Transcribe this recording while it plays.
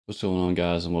What's going on,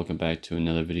 guys, and welcome back to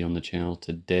another video on the channel.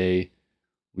 Today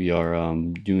we are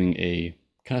doing a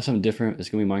kind of something different. It's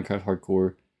gonna be Minecraft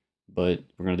hardcore, but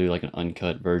we're gonna do like an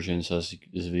uncut version. So this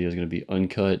video is gonna be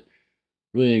uncut.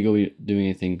 Really ain't gonna be doing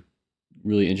anything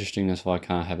really interesting. That's why I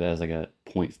kind of have it as like a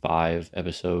 0.5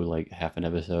 episode, like half an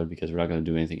episode, because we're not gonna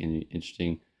do anything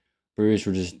interesting. First,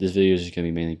 this video is just gonna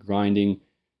be mainly grinding,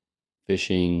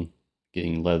 fishing,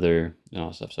 getting leather, and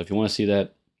all that stuff. So if you want to see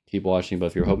that, keep watching. But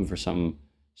if you're hoping for something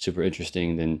super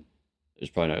interesting, then there's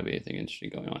probably not gonna be anything interesting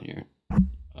going on here,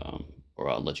 or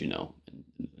I'll let you know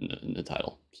in the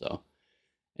title. So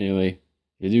anyway,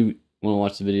 if you do want to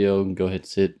watch the video, go ahead,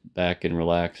 sit back and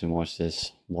relax and watch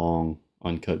this long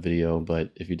uncut video.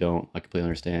 But if you don't, I completely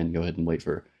understand. Go ahead and wait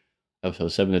for episode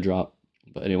 7 to drop.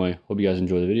 But anyway, hope you guys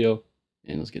enjoy the video,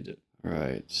 and let's get to it. All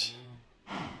right,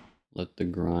 let the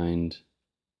grind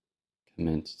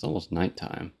commence. It's almost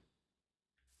nighttime.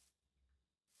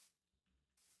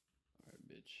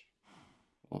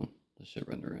 Hold on, this should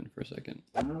render in for a second.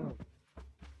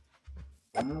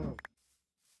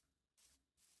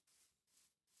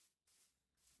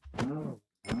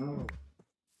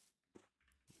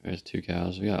 There's 2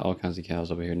 cows. We got all kinds of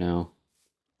cows over here now.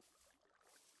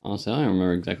 Honestly, I don't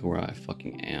remember exactly where I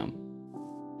fucking am,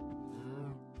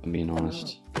 if I'm being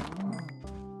honest. There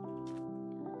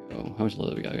we go. How much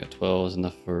leather we got? We got 12. Is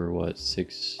enough for what?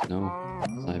 6? No,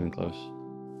 it's not even close.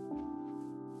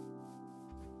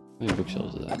 How many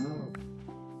bookshelves is that?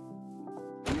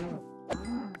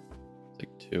 It's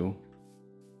like 2.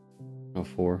 No,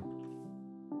 4.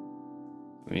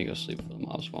 We need to go sleep before the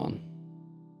mob spawn.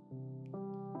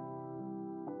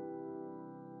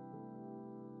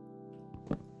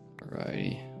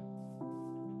 Alrighty.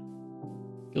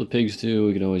 Kill the pigs too.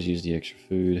 We can always use the extra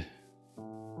food.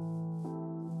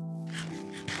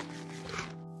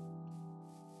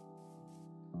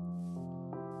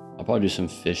 I'll probably do some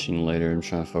fishing later. I'm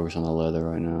trying to focus on the leather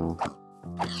right now.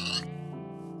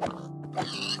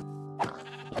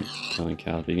 Killing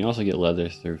cows, but you can also get leather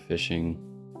through fishing.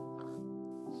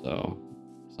 So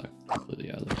it's not completely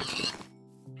out of the picture.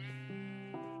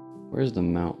 Where's the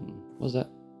mountain? What's that?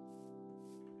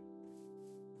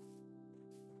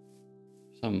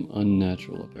 Something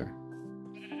unnatural up there.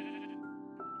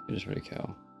 I just heard a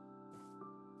cow.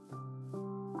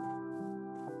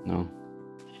 No.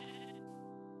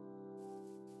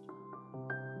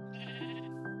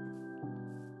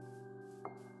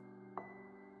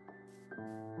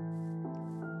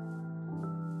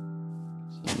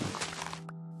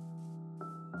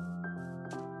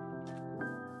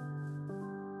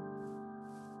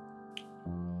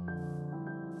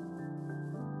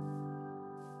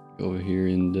 Go over here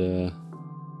and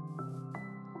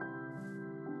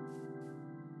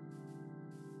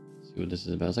see what this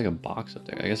is about. It's like a box up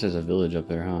there. I guess there's a village up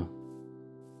there, huh?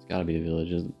 It's gotta be a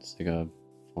village. It's like a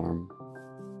farm.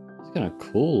 It's kind of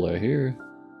cool right here.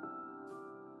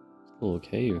 It's a little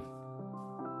cave.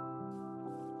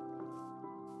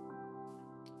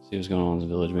 See what's going on in this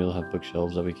village. Maybe they'll have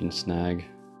bookshelves that we can snag.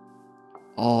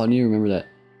 Oh, I need to remember that.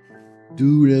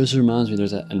 Dude, this reminds me.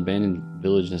 There's that abandoned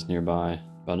village that's nearby,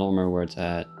 but I don't remember where it's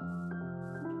at.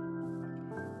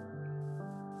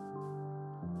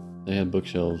 They had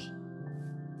bookshelves.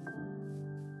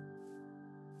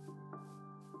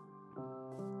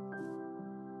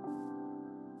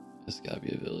 This gotta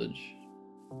be a village.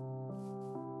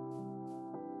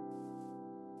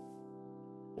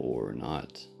 Or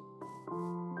not.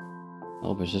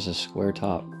 Oh, but it's just a square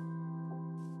top.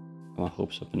 Got my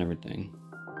hopes up and everything.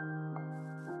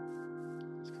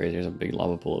 It's crazy. There's a big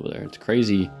lava pool over there. It's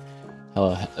crazy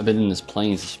how I've been in this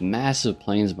plains, this massive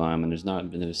plains biome, and there's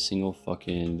not been a single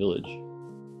fucking village.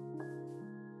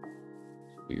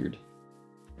 It's weird.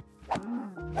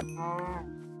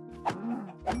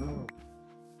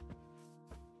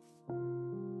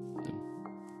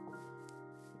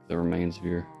 The remains of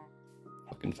your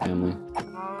fucking family.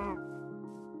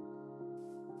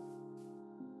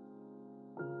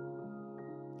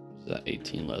 Is that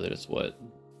 18 leather? That's what?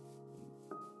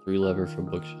 3 leather for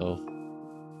bookshelf.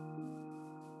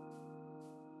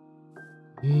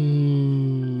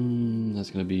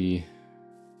 That's gonna be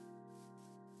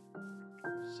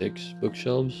 6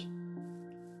 bookshelves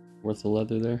worth of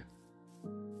leather there.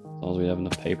 As long as we have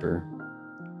enough paper.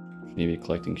 We need to be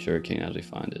collecting sugarcane as we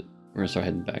find it. We're gonna start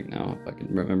heading back now, if I can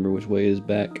remember which way is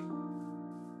back.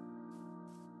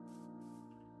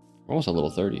 We're almost at level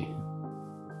 30.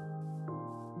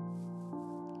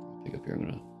 Pick up here,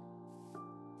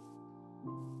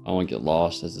 I don't want to get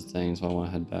lost as the thing, so I want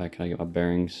to head back. Can I get my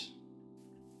bearings?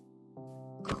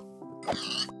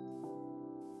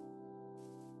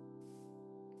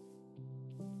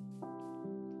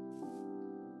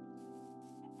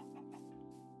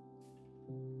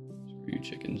 3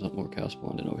 chickens, not more cows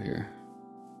spawned in over here.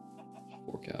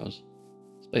 4 cows.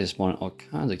 This place is spawning all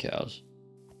kinds of cows.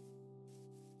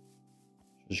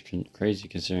 It's just crazy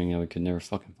considering that we could never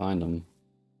fucking find them.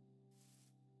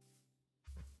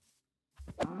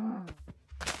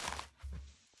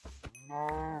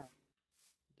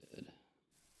 Dead.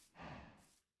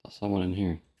 I saw someone in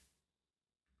here.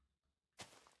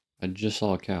 I just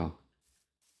saw a cow.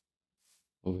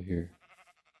 Over here.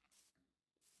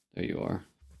 There you are.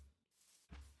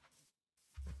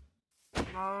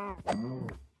 I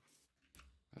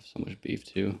have so much beef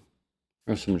too.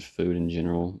 I have so much food in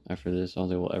general after this. I don't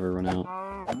think we'll ever run out.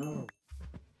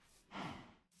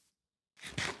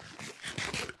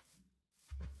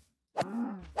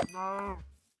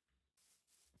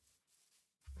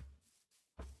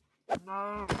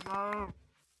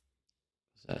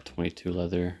 Is that 22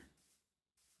 leather?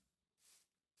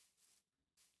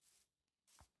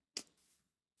 It's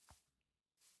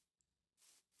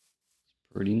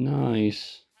pretty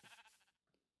nice.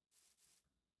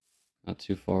 Not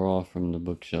too far off from the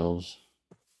bookshelves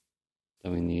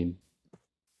that we need.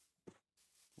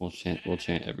 We'll chant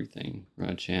everything. We're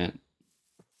gonna chant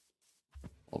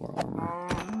all of our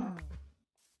armor.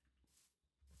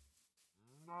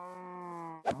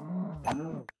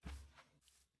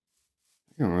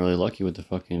 I'm really lucky with the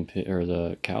fucking pit or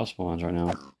the cow spawns right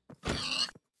now.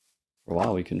 For a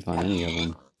while we couldn't find any of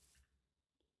them.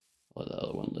 I'll let the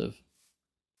other one live.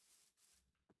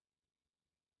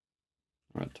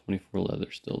 We're at 24 leather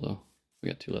still though. We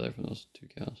got 2 leather from those 2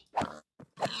 cows.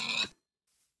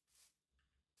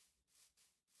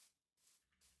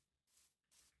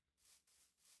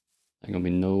 Ain't gonna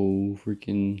be no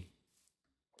freaking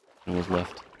no one's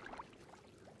left.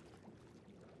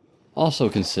 Also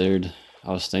considered,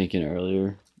 I was thinking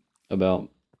earlier about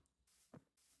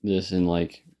this and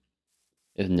like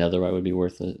if netherite would be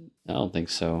worth it. I don't think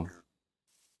so.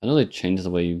 I know they changed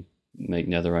the way you make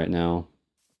netherite now.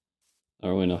 I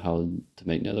don't really know how to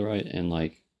make netherite, and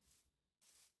like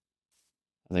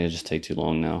I think it just take too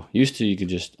long now. Used to you could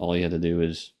just all you had to do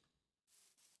is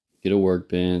get a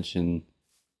workbench and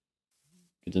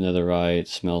get the netherite,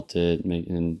 smelt it, make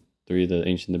and 3 of the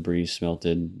ancient debris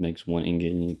smelted makes 1 ingot,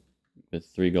 and you, with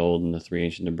 3 gold and the 3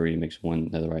 ancient debris makes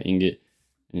 1 netherite ingot,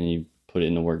 and then you put it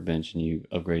in the workbench and you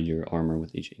upgrade your armor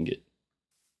with each ingot.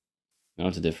 Now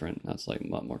it's different. That's like a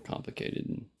lot more complicated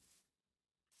and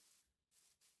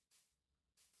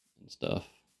stuff.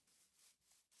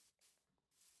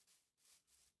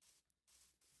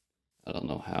 I don't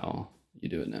know how you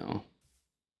do it now.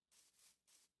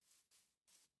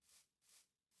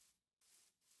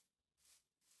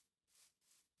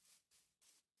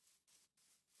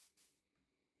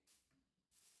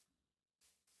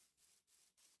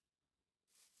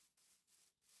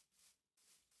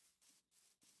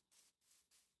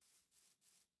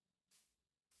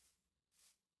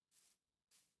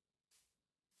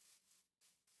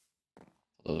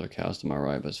 Those are cows to my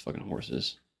right, but it's fucking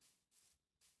horses.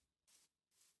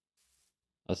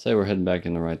 I'd say we're heading back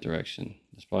in the right direction.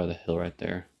 There's probably the hill right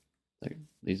there that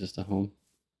leads us to home.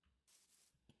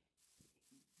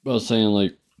 But I was saying,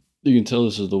 like, you can tell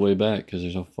this is the way back because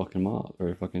there's no fucking mob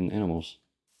or fucking animals.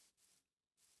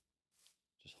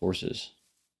 Just horses.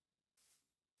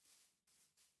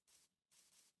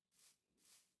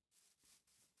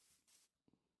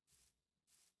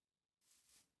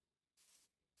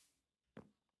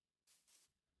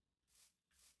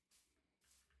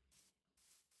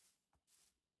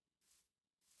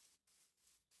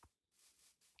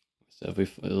 So if we,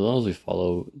 as long as we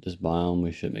follow this biome,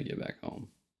 we should make it back home.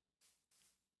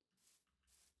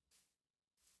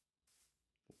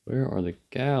 Where are the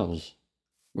cows?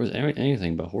 Where's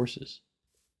anything but horses?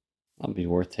 That'd be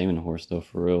worth taming a horse though,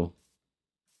 for real.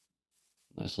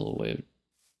 Nice little way of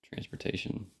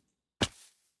transportation.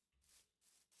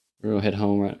 We're gonna head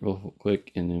home real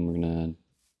quick, and then we're gonna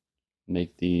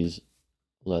make these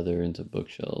leather into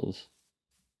bookshelves.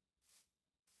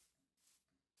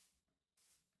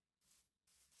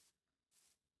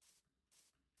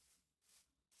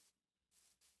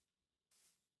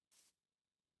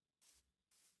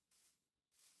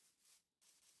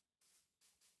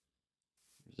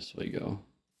 Where's this way go?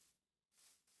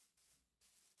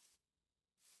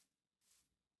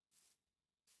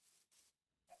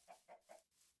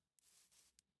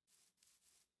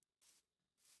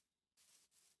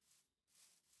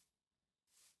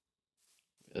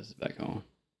 This is back home.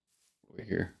 Over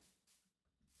here.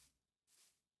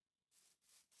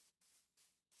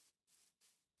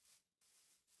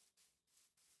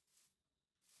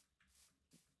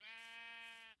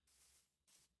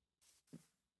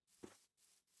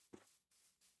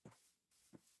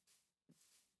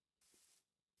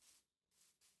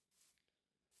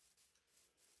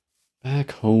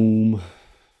 back home.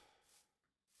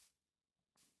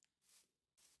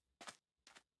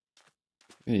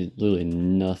 There's literally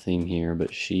nothing here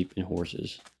but sheep and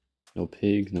horses. No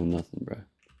pigs, no nothing, bro.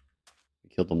 We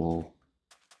killed them all.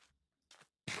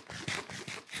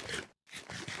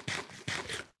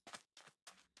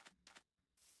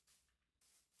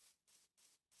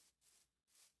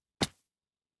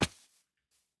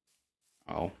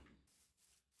 Oh.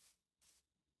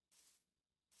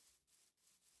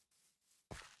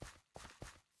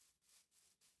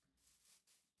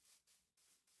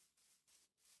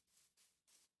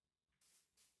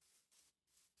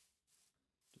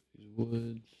 These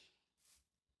woods.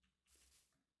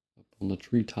 Up on the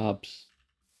treetops.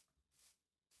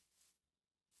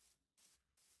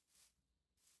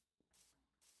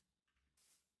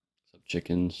 Some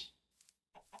chickens.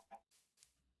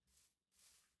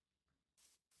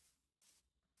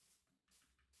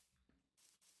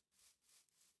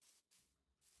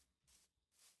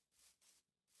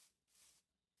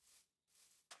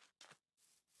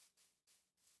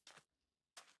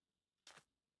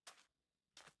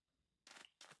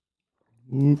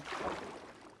 Whoop.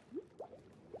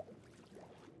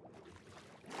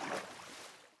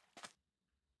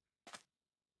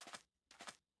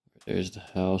 There's the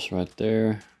house right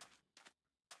there.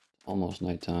 Almost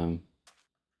nighttime.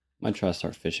 Might try to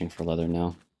start fishing for leather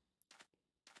now.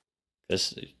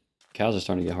 This cows are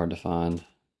starting to get hard to find.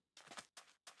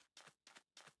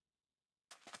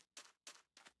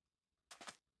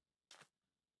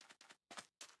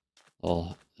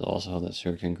 They'll also have that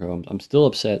sugarcane grow. I'm still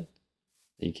upset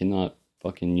that you cannot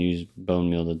fucking use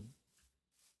bone meal to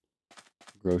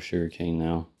grow sugarcane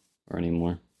now or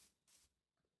anymore.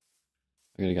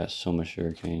 I could have got so much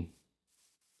sugarcane.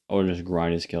 I would have just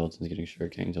grinded skeletons getting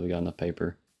sugarcane until we got enough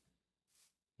paper.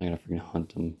 I gotta freaking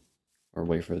hunt them or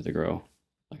wait for it to grow.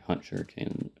 Like hunt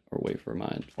sugarcane or wait for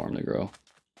my farm to grow.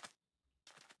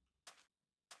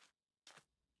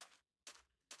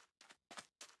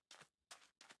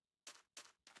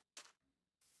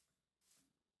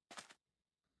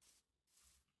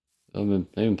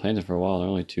 They've been planted for a while. They're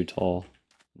only 2 tall.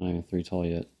 Not even 3 tall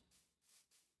yet.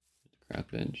 Crap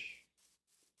bench.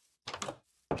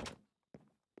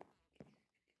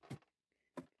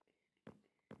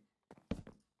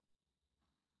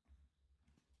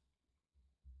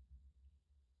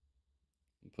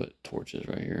 Put torches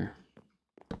right here.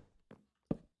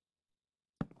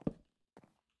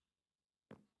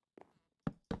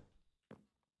 So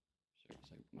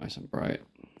it's like nice and bright.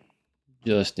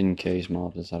 Just in case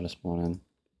mobs decide to spawn in.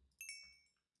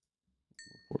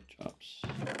 Pork chops.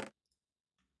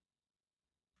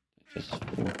 Just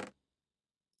full.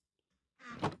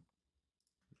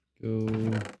 Go.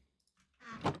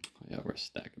 Oh yeah, we're a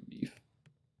stack of beef.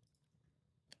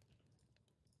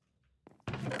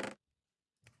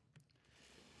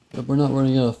 But we're not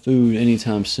running out of food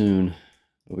anytime soon.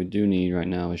 What we do need right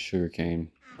now is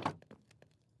sugarcane.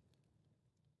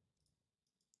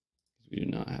 We do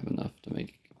not have enough to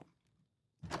make.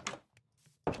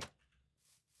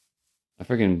 A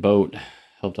freaking boat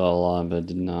helped out a lot, but it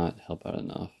did not help out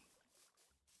enough.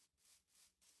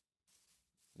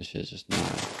 This shit's just not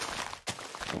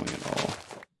going at all.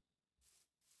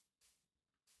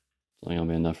 It's only gonna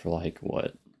be enough for like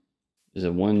what? Is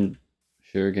it 1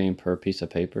 sugarcane per piece of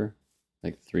paper?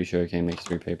 Like 3 sugarcane makes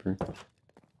 3 paper?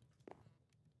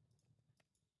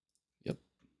 Yep.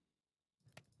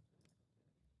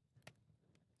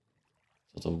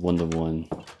 So it's a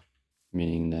 1-to-1,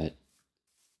 meaning that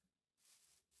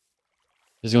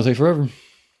it's gonna take forever.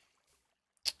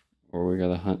 Or we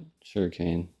gotta hunt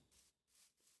sugarcane.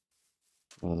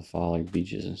 Well, the fall like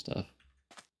beaches and stuff.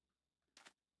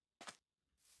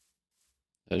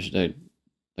 Like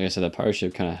I said, that pirate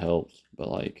ship kind of helps, but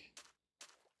like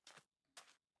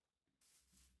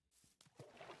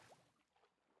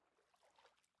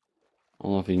I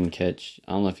don't know if you can catch.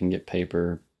 I don't know if you can get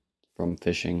paper from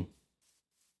fishing.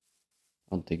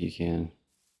 I don't think you can.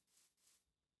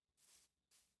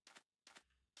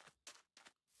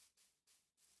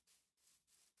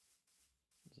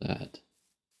 What's that?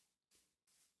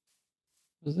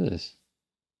 What's this?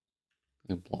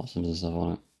 Like blossoms and stuff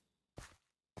on it.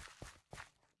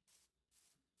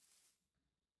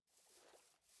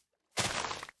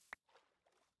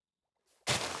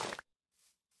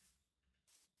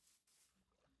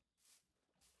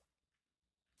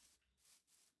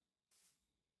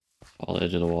 Follow the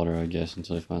edge of the water, I guess,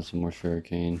 until I find some more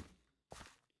sugarcane.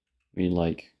 We need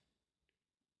like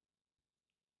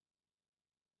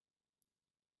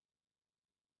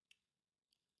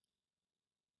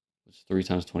what's 3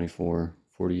 times 24?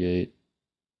 48.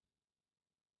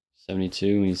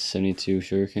 72. We need 72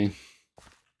 sugarcane.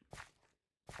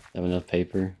 Have enough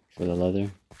paper for the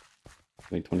leather.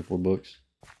 Make 24 books.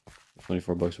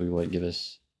 24 books would what give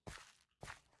us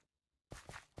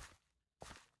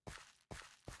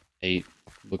 8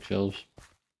 bookshelves.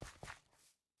 Oh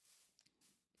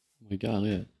my god,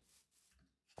 look at that.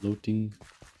 Floating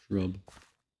shrub.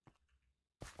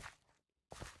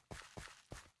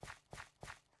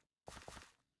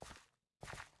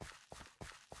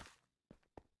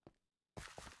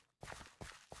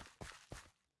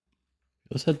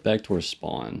 Let's head back towards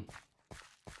spawn.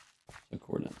 The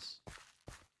coordinates.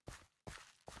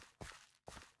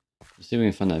 Let's see if we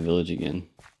can find that village again.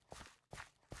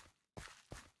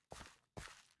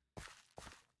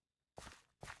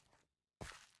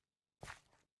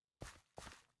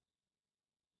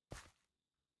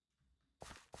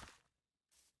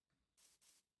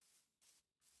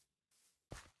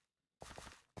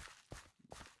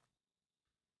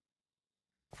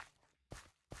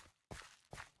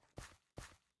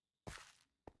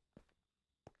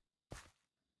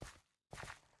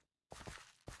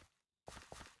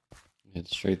 Head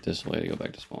straight this way to go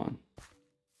back to spawn.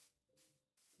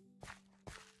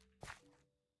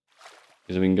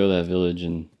 Because we can go to that village,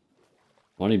 and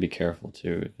I want to be careful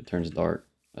too. If it turns dark,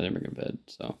 I didn't bring a bed,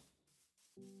 so.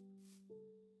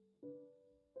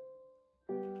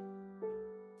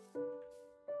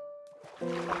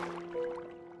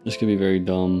 This could be very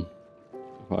dumb. I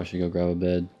probably should go grab a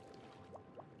bed.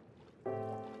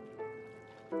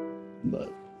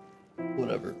 But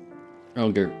whatever. I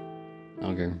don't care. I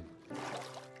don't care.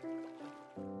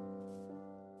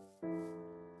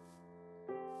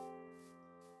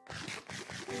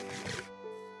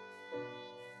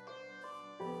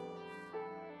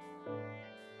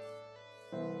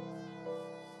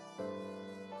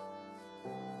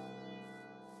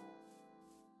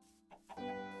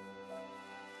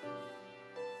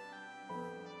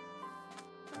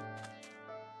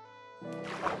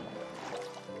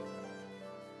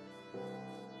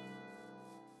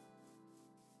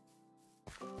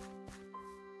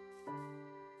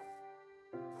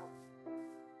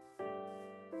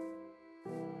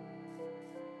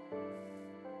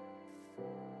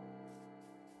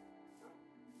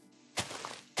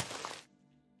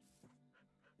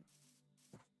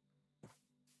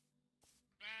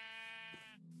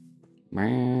 I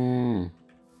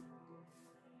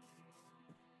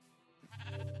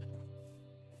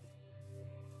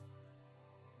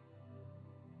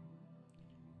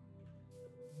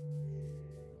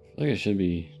feel like it should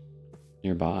be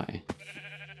nearby.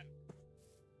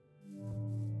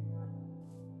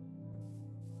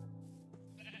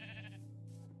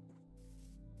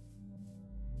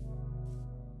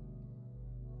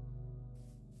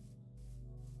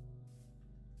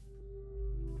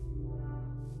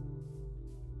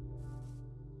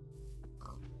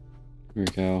 Here we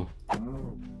go.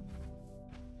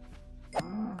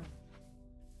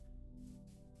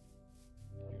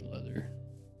 Leather.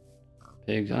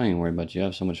 Pigs, I ain't worried about you. I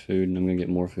have so much food, and I'm gonna get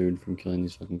more food from killing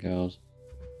these fucking cows.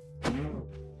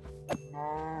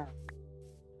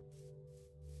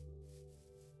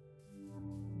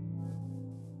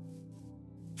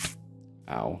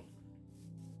 Ow.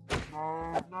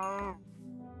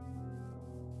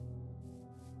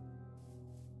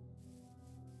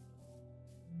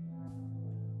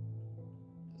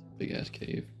 Big ass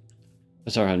cave.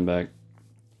 Let's start heading back.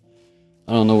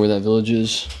 I don't know where that village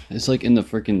is. It's like in the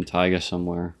freaking taiga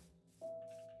somewhere.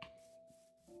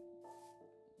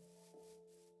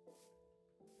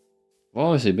 I've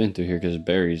obviously been through here because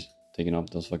berries taking off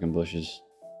those fucking bushes.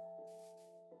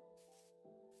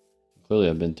 Clearly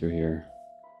I've been through here.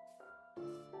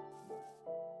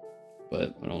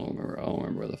 But I don't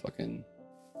remember where the fucking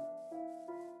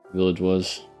village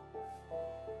was.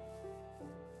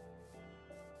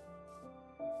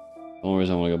 The only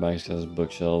reason I want to go back is because it's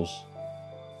bookshelves.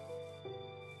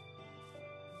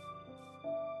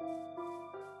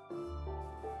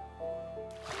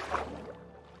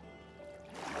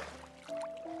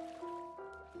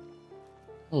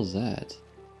 What the hell is that?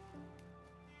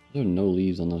 There are no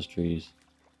leaves on those trees.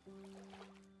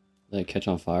 Did they catch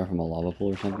on fire from a lava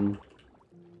pool or something?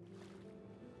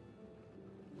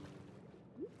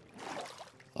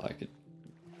 Thought I could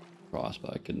cross,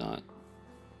 but I could not.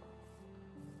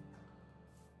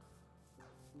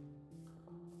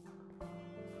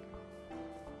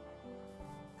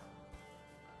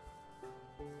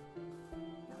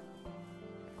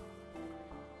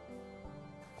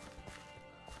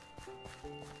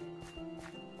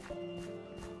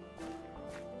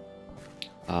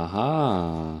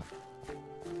 Aha!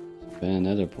 Been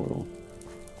another portal.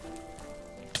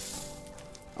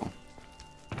 Oh.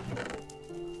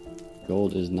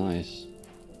 Gold is nice.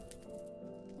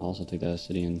 I'll also take that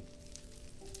obsidian.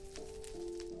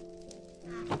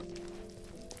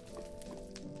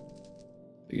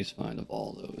 Biggest find of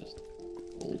all though is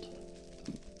gold.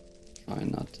 I'm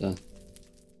trying not to. It's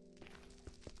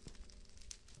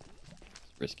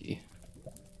risky.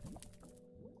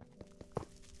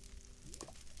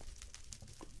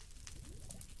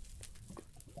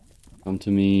 Come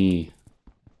to me.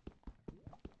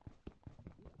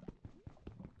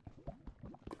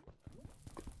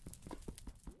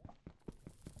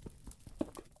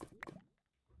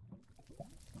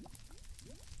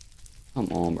 Come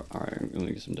on, bro. Alright, I'm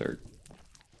gonna get some dirt.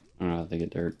 I don't know how to get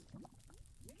dirt.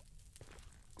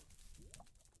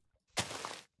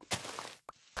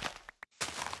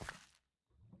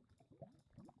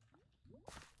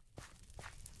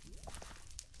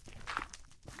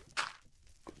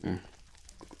 There.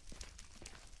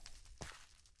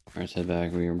 Alright, let's head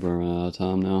back. We're running out of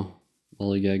time now.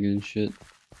 Lollygagging and shit.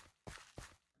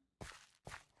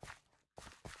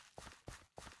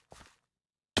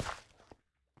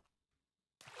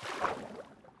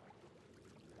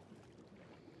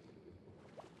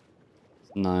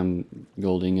 It's 9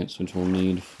 gold ingots, which we'll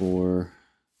need for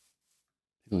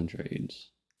pickling trades.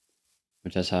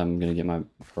 Which that's how I'm gonna get my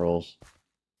pearls.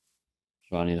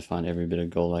 So I need to find every bit of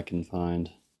gold I can find.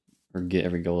 Or get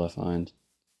every gold I find.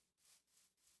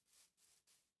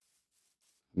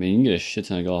 I mean, you can get a shit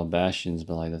ton of gold off bastions,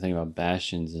 but like the thing about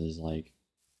bastions is like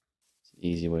it's an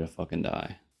easy way to fucking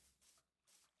die.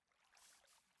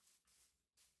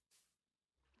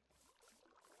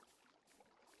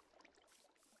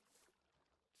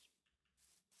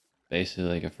 Basically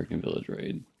like a freaking village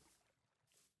raid.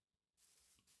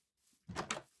 It's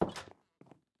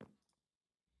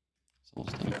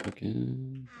almost done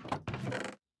cooking.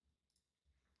 It's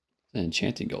an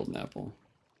enchanted golden apple.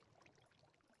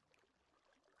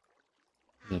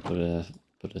 Gonna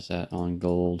put us at on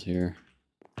gold here.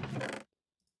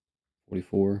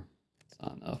 44. It's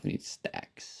not enough. We need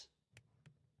stacks.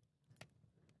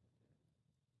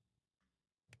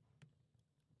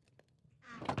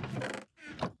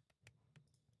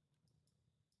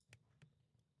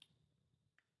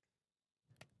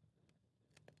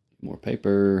 More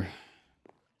paper.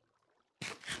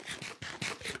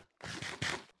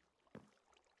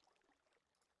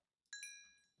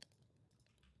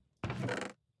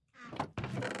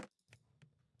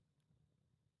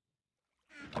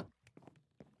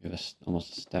 We have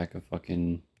almost a stack of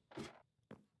fucking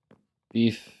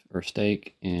beef or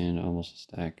steak and almost a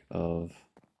stack of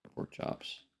pork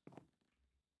chops.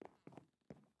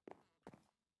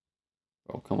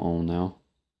 Oh, come on now.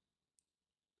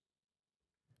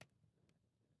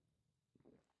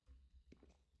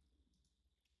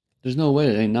 There's no way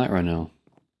it ain't night right now.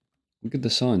 Look at the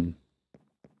sun.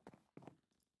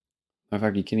 Matter of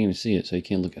fact, you can't even see it, so you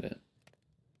can't look at it.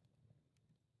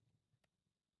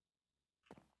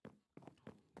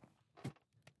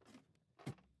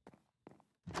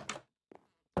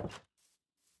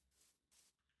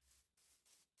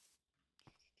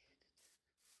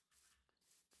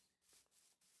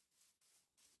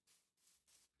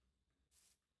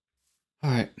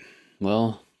 Alright,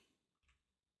 well,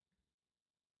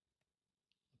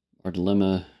 our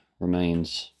dilemma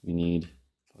remains. We need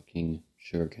fucking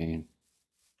sugarcane.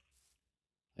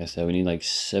 Like I said, we need like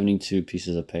 72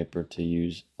 pieces of paper to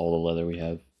use all the leather we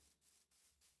have.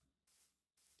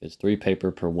 It's 3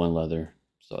 paper per 1 leather,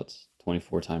 so it's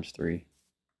 24 times 3,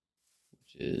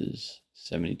 which is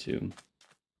 72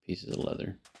 pieces of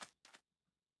leather.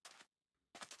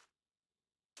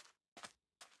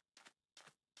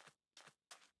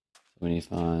 So we need to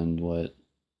find, what,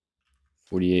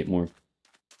 48 more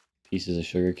pieces of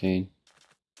sugarcane.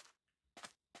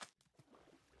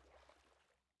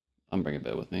 I'm bringing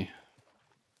Bed with me.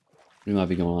 We might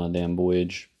be going on a damn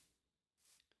voyage.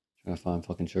 Trying to find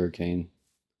fucking sugarcane.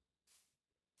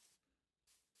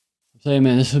 I'm saying,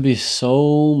 man, this would be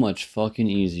so much fucking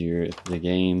easier if the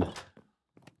game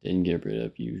didn't get rid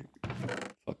of you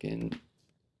fucking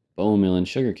bone milling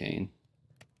sugarcane.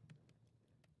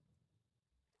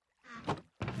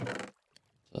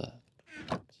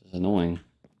 This is annoying.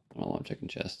 I don't know why I'm checking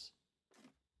chests.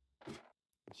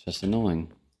 It's just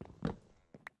annoying. Let's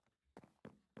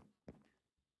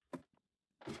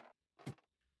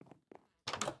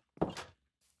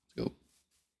go.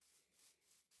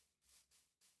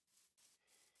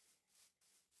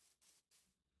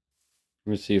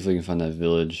 We're gonna see if we can find that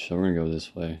village. So we're gonna go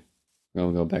this way. We're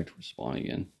gonna go back to spawn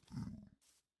again.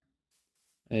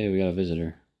 Hey, we got a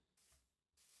visitor.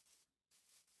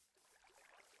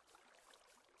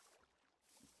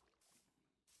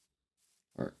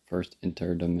 Our first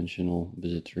interdimensional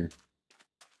visitor.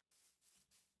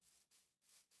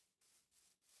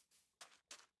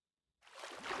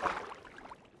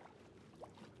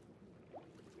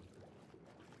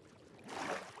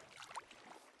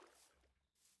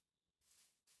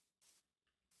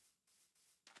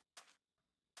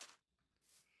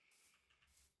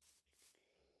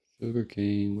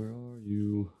 Sugarcane, where are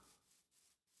you?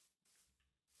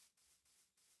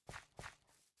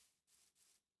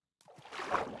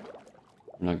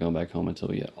 We're not going back home until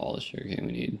we get all the sugarcane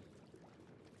we need.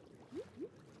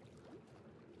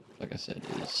 Like I said,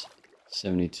 it is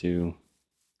 72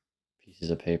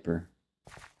 pieces of paper.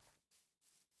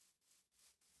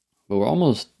 But we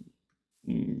almost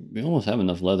have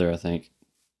enough leather, I think,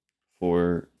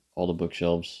 for all the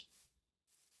bookshelves.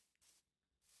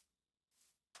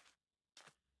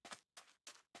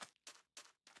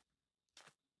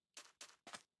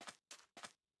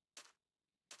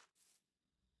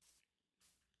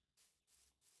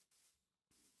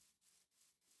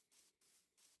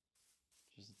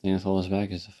 Just the thing that's holding us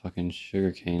back is the fucking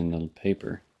sugarcane and the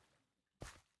paper.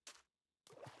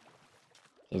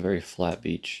 It's a very flat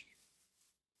beach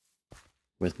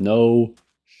with no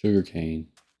sugarcane.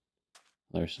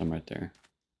 There's some right there.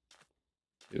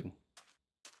 2.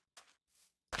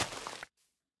 It's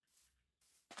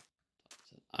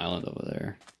an island over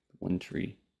there. 1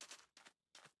 tree.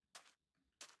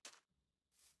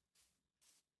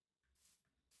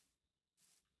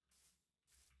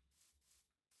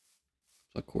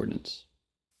 So coordinates.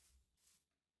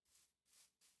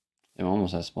 I'm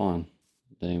almost at spawn.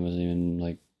 Then he wasn't even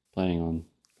like planning on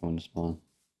going to spawn.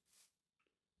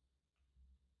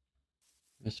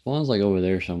 It spawns like over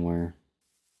there somewhere.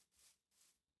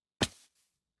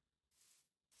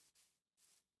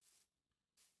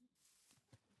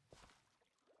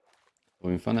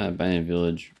 When we find that abandoned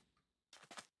village,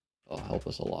 it'll help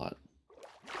us a lot.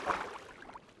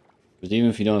 Because even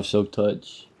if you don't have soap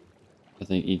touch, I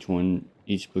think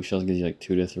each bookshelf gives you like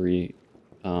 2 to 3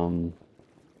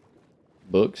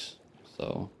 books.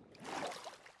 So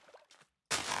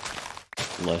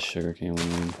less sugarcane we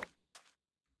need.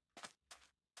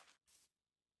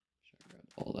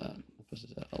 All that. That puts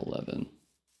us at 11.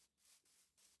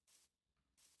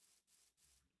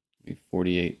 Maybe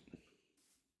 48.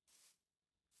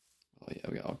 Oh yeah,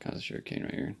 we got all kinds of sugarcane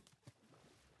right here.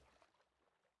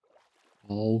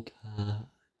 All kinds.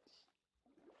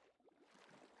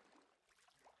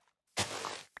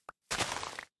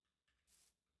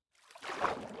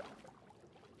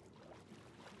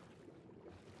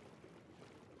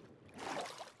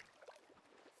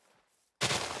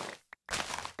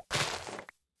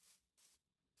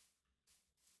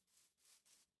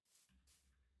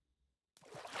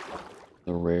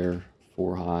 The rare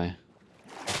 4 high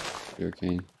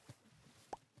sugarcane.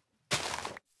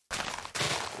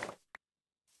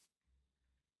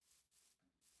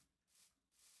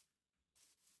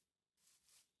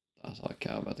 I saw a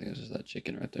cow, but I think it's just that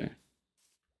chicken right there.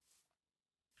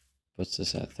 What's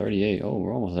this at? 38. Oh,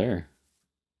 we're almost there.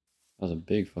 That was a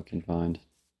big fucking find.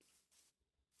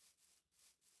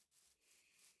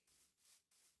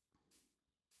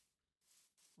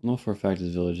 I know for a fact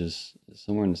this village is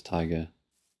somewhere in this taiga.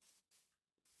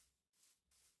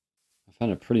 I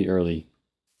found it pretty early.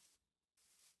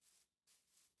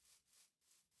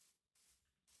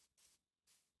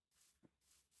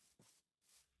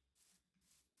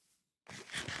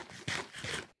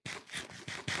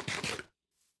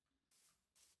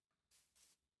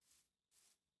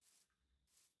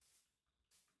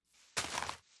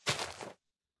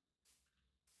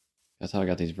 That's how I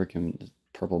got these freaking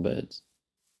purple beds.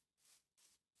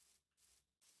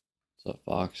 What's up,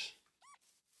 Fox?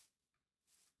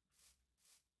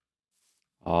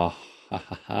 Oh, ha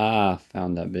ha ha.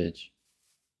 Found that bitch.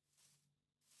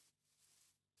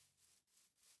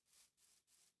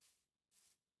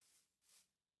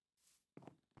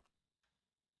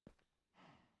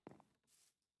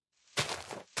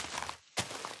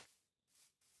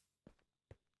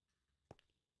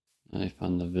 I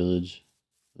found the village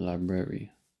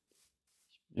library.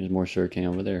 There's more sugarcane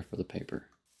over there for the paper.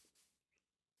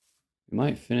 We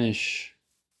might finish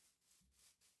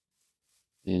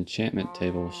the enchantment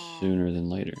table sooner than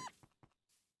later.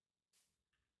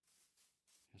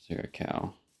 Is there a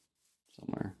cow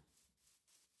somewhere?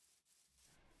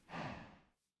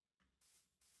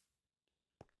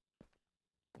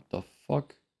 What the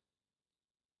fuck?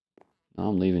 No,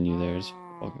 I'm leaving you there. It's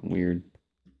fucking weird.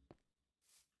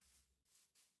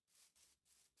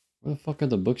 Where the fuck are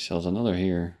the bookshelves? I know they're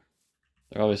here.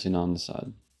 They're obviously not on this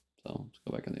side. So let's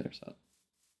go back on the other side.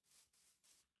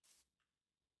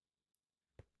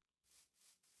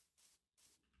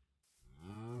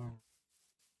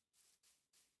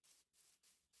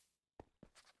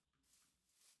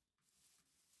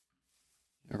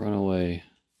 Run away,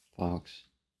 Fox.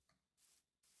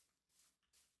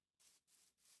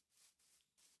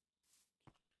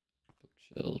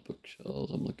 Bookshelves,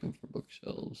 bookshelves. I'm looking for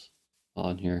bookshelves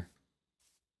on here.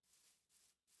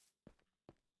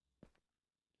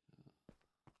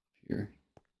 here.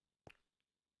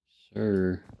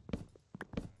 Sir.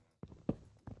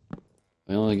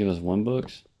 They only give us 1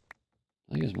 books?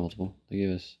 I think it's multiple. They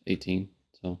gave us 18.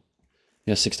 So,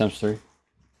 yeah, 6 times 3.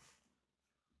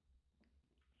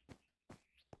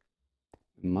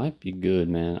 It might be good,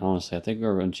 man. Honestly, I think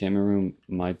our enchantment room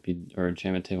might be, or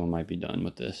enchantment table might be done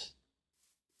with this.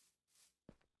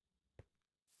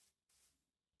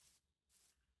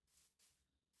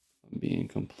 I'm being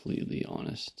completely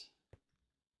honest.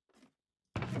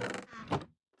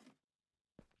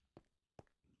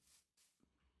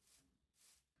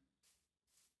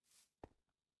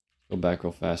 Go back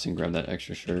real fast and grab that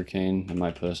extra sugarcane. That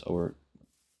might put us over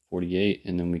 48,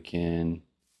 and then we can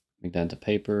make that into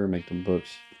paper, make the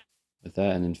books with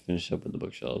that, and then finish up with the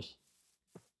bookshelves.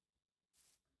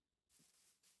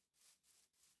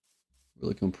 We're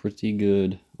looking pretty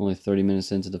good. Only 30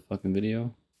 minutes into the fucking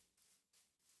video.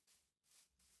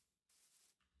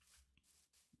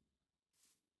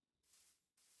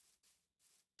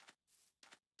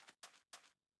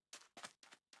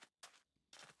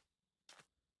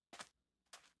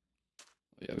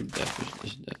 Oh yeah,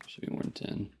 this definitely should be more than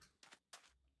 10.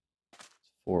 It's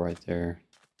 4 right there.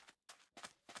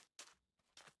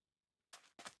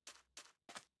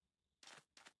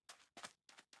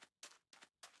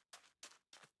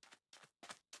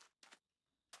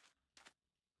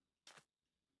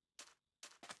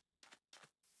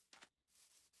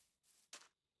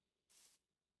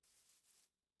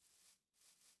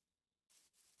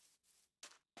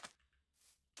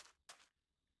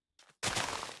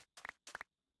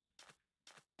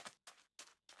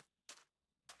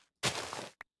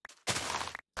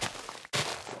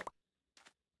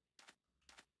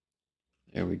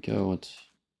 There we go. It's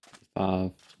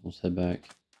 5. Let's head back.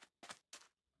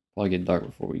 Probably get dark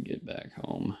before we get back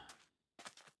home.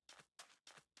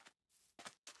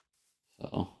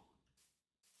 So.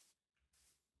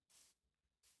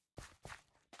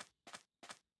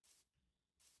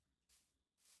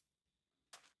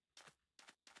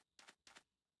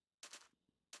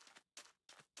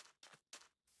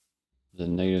 The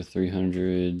negative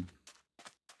 300.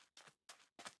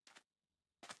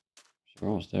 We're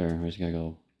almost there. We just gotta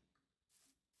go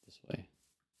this way.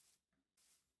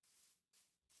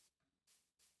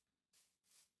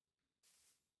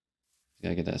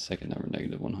 Gotta get that second number,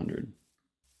 negative 100.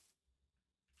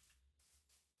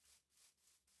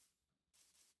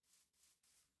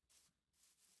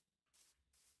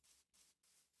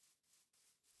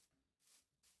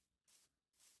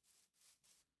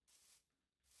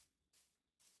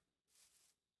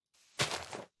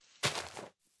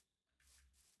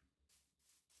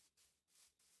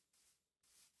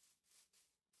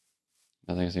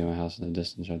 I think I see my house in the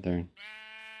distance right there.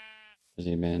 There's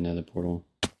the abandoned nether portal.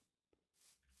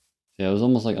 Yeah, it was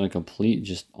almost like on a complete,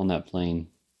 just on that plane.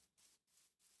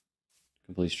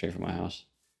 Complete straight from my house.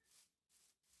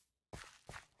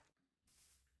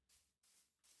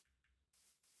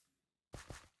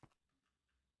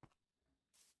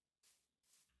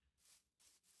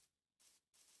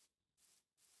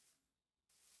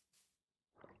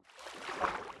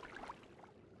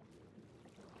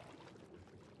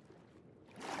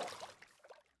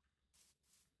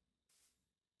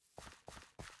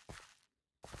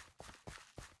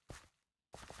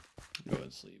 Go ahead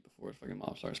and sleep before fucking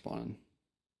mobs start spawning.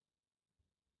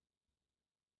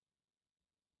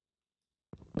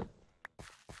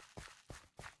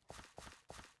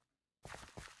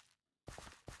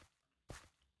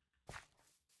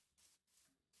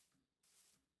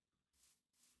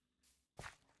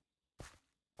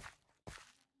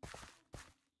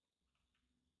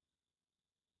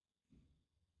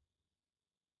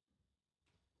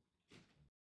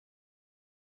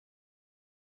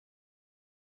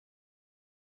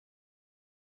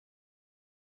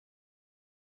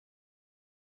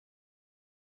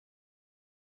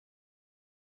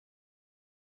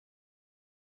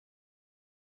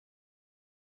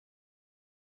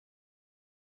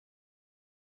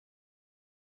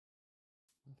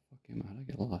 Where the fuck am I? How'd I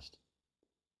get lost?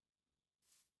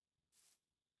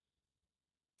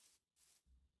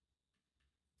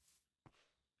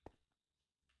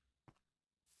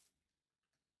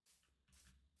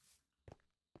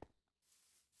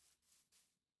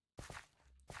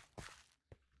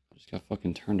 I just got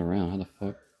fucking turned around. How the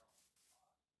fuck?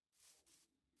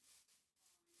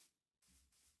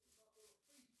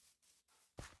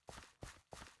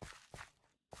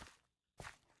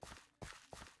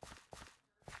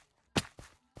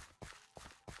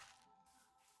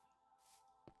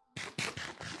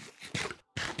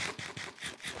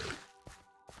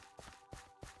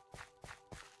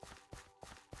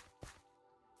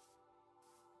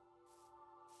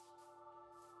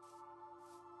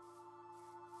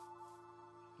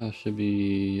 That should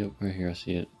be, yep, right here. I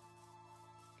see it.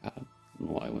 God, I don't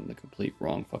know why I went the complete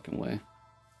wrong fucking way.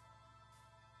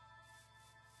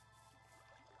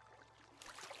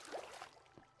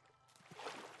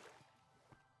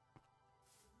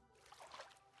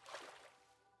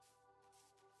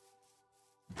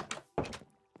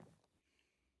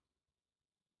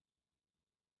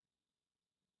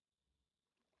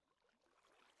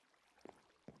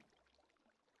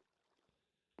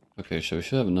 Okay, so we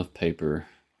should have enough paper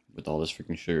with all this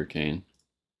freaking sugar cane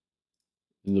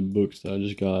in the books that I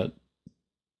just got.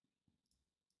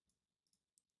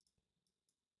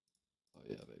 Oh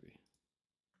yeah, baby.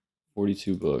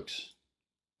 42 books.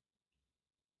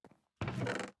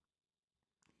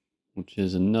 Which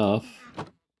is enough.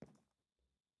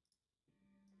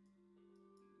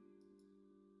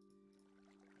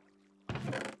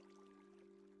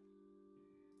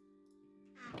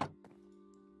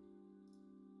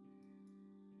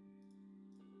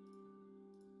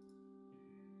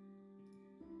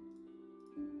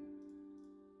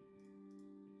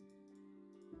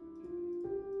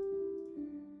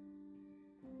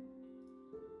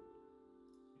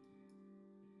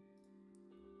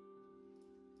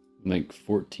 Make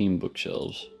 14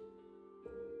 bookshelves.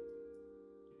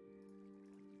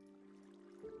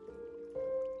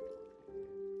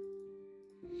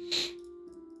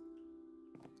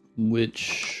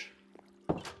 Which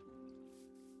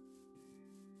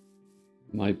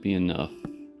might be enough.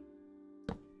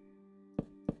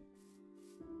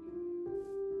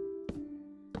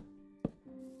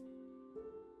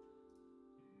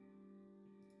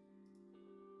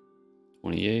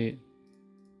 $28.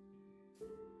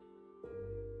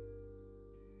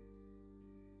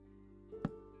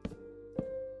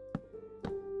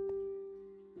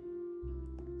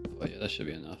 Oh yeah, that should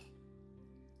be enough.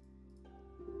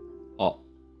 Oh.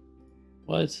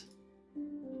 What?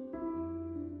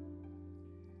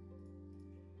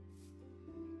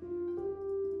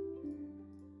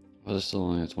 Oh, it's still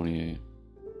only at 28.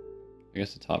 I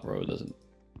guess the top row doesn't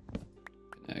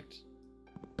connect.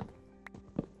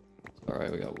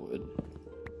 Alright, we got wood.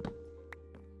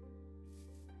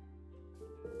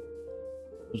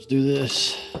 Let's do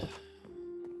this.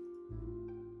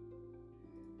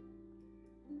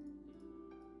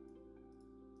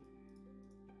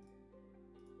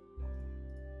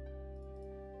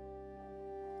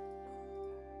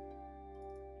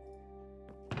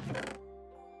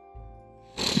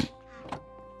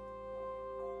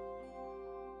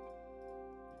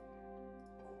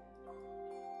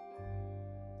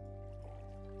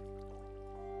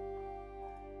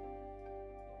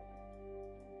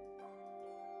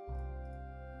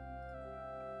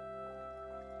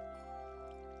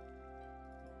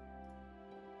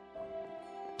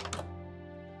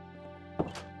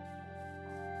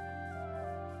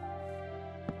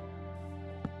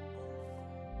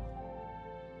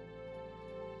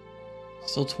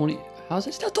 Still 20. How's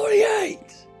it still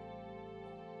 28?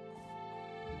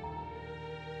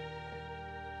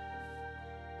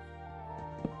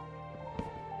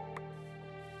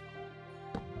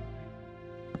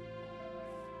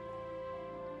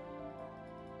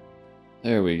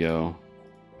 There we go.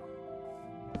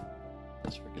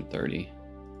 That's freaking 30.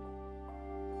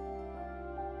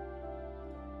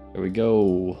 There we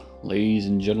go. Ladies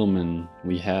and gentlemen,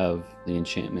 we have the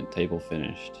enchantment table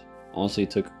finished. Honestly, it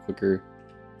took quicker.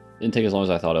 Didn't take as long as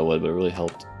I thought it would, but it really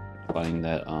helped finding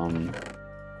that it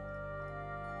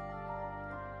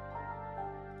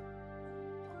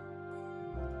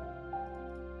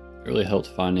really helped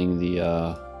finding the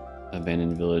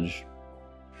abandoned village,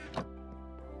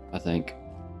 I think.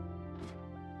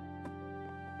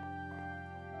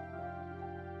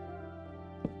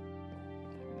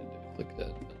 Click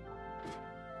that.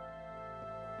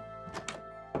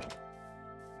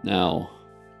 Now,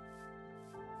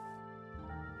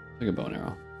 like a bow and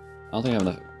arrow. I don't think I have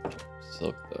enough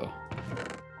silk though.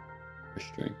 Or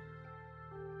string.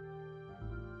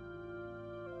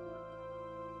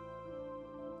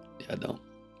 Yeah, I don't.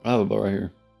 I have a bow right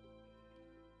here.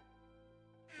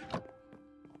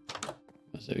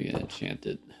 So we can enchant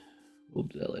it. We'll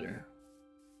do that later.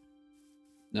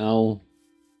 Now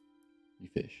we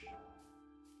fish.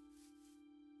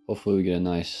 Hopefully we get some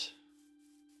nice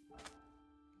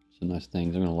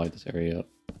things. I'm gonna light this area up.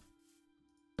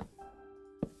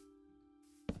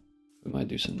 We might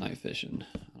do some night fishing.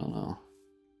 I don't know.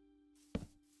 I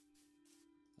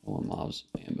don't want mobs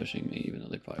ambushing me, even though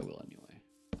they probably will anyway.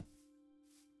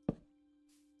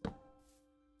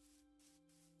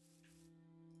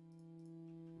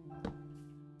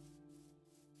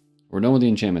 We're done with the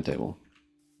enchantment table.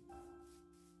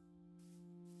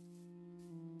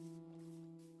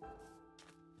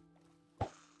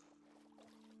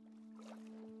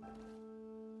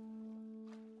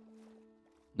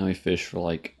 Now we fish for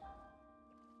like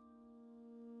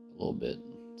a little bit.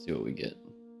 See what we get.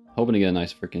 Hoping to get a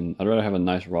nice freaking. I'd rather have a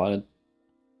nice rod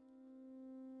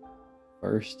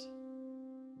first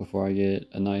before I get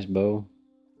a nice bow.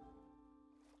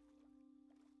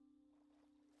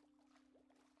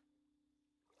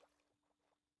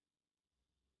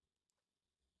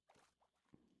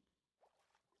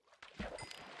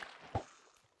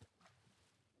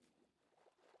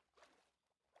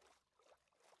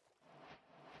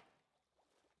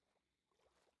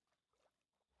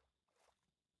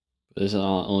 But this is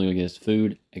only gonna get us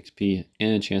food, XP,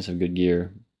 and a chance of good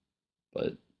gear.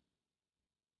 But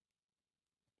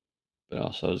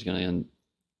also is gonna end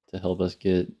to help us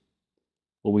get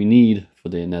what we need for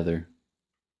the nether.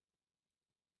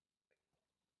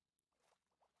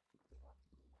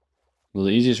 Well,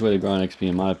 the easiest way to grind XP,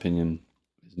 in my opinion,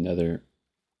 is nether,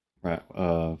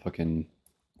 fucking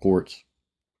quartz.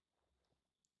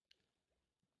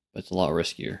 But it's a lot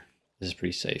riskier. This is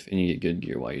pretty safe, and you get good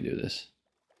gear while you do this.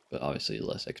 But obviously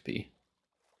less XP.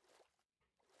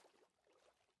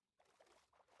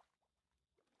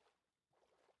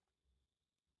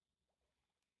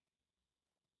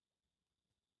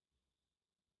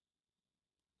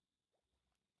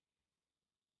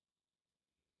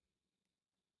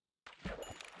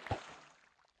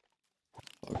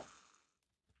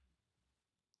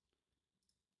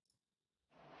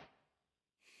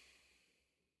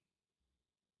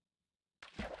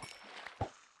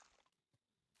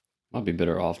 Might be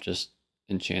better off just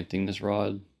enchanting this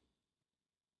rod.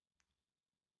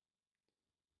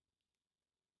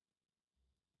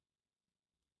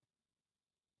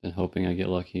 And hoping I get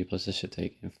lucky. Plus this should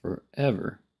take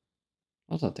forever.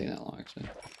 Well, it's not taking that long actually.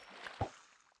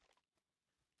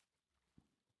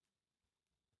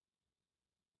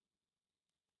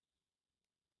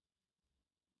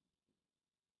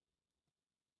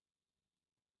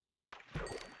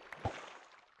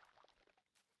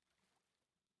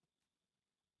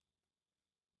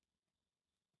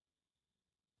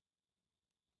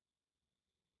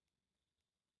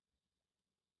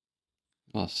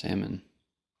 Oh, salmon.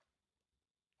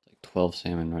 It's like 12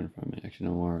 salmon right in front of me. Actually,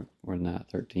 no more than that.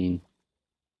 13.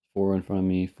 4 in front of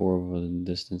me, 4 over the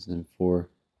distance, and then 4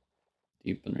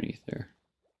 deep underneath there.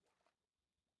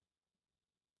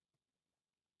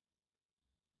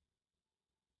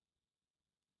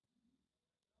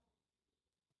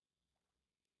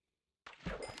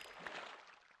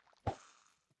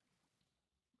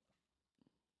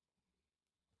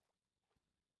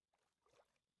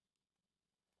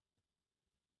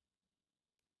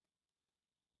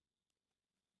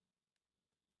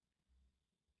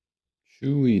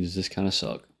 Shooey, does this kind of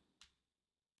suck?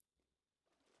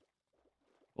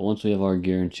 But once we have our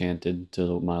gear enchanted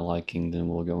to my liking, then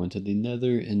we'll go into the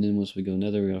nether, and then once we go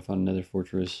nether, we gotta find another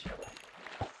fortress.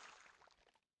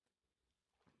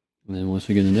 And then once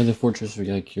we get another fortress, we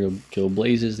gotta kill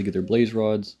blazes to get their blaze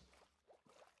rods.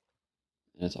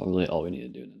 And that's really all we need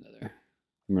to do in the nether.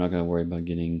 We're not gonna worry about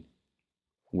getting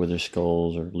wither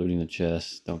skulls or looting the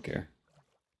chests. Don't care.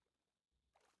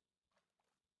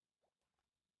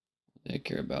 What I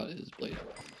care about is blaze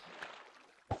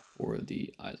rods for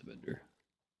the eyes of Ender.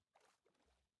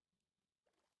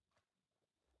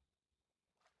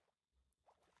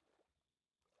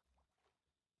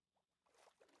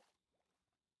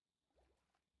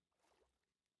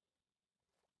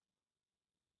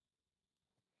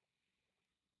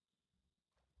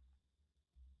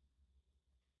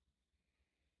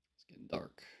 It's getting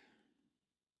dark.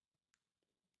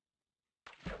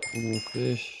 One more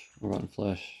fish. Rotten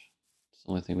flesh. It's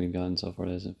the only thing we've gotten so far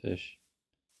that isn't fish.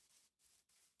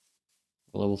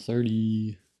 We're level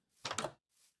 30.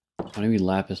 I need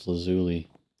lapis lazuli.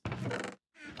 Do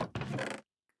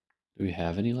we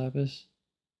have any lapis?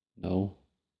 No.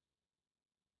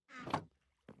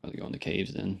 I'll go in the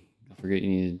caves then. I forget you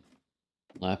need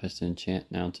lapis to enchant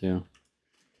now too.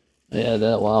 Yeah,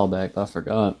 that a while back, but I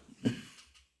forgot.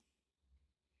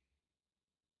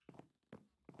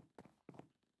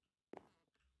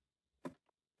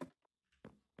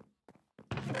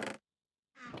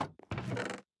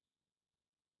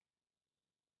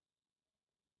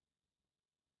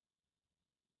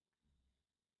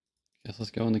 Guess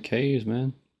let's go in the caves,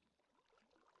 man.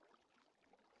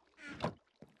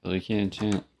 But we can't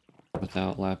enchant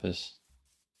without lapis.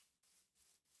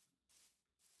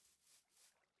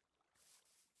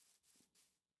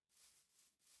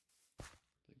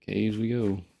 The caves we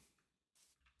go.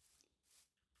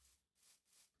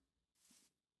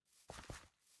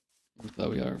 I'm just glad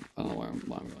we got our, I don't know why I'm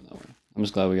going that way. I'm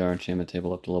just glad we got our enchantment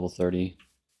table up to level 30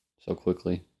 so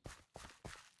quickly.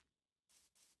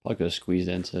 Probably could have squeezed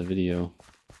that into the video,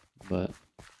 but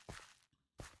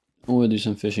I want to do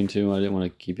some fishing too. I didn't want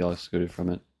to keep y'all excluded from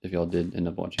it if y'all did end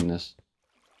up watching this.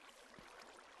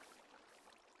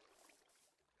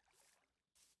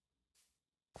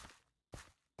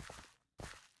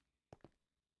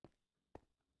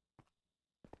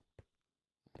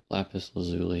 Lapis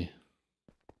lazuli.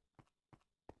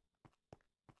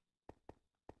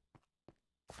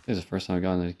 This is the first time I've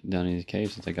gotten down in these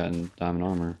caves since I got in diamond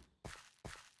armor.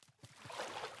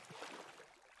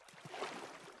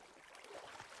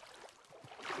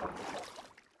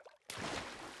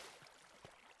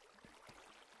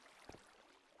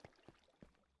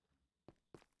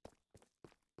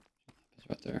 It's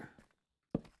right there.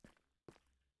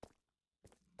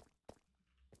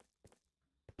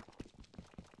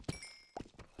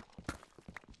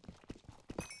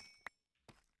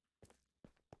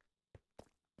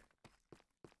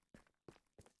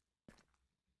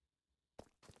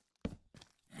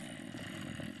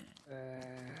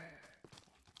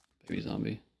 Baby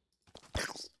zombie.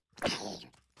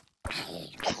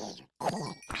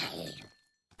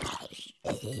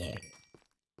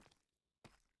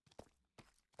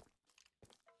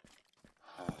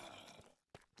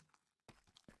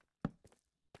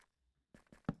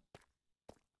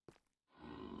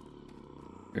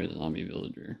 Here's the zombie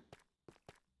villager.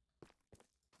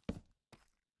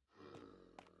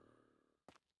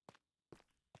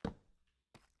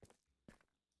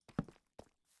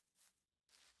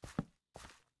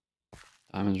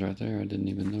 Diamonds right there. I didn't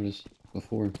even notice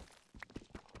before.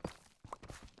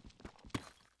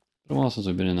 Been a while since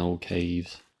we've been in the old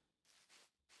caves.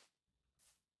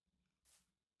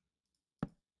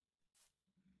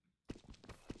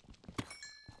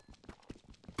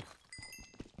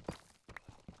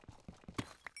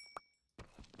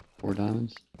 Four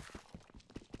diamonds.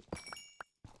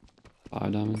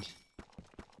 5 diamonds.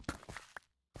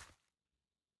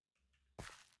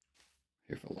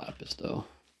 Here for lapis though.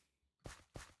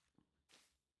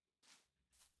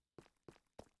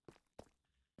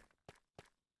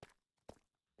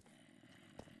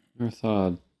 Never thought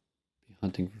I'd be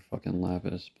hunting for fucking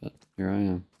lapis, but here I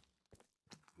am.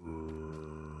 I'm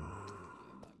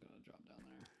not gonna drop down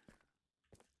there.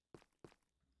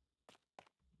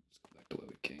 Let's go back the way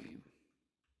we came.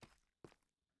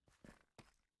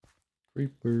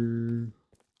 Creeper.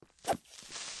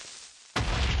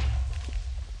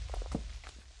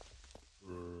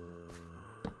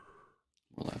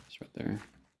 More lapis right there.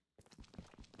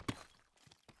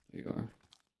 There you are.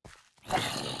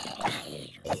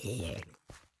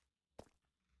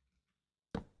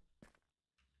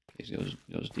 Okay,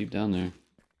 goes deep down there.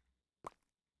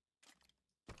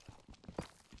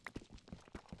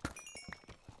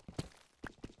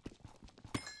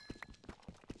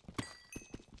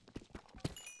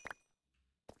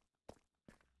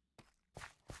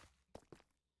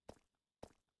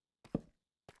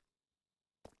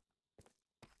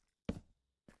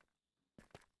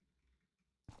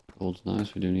 Gold's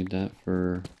nice. We do need that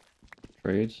for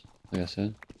trades, like I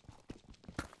said.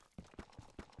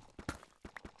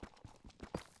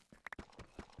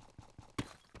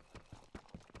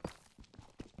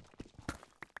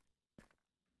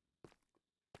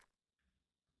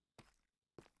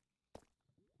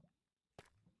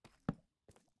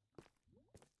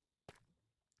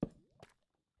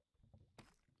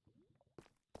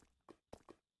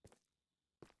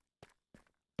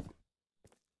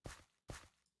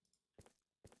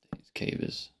 This cave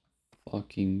is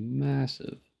fucking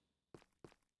massive.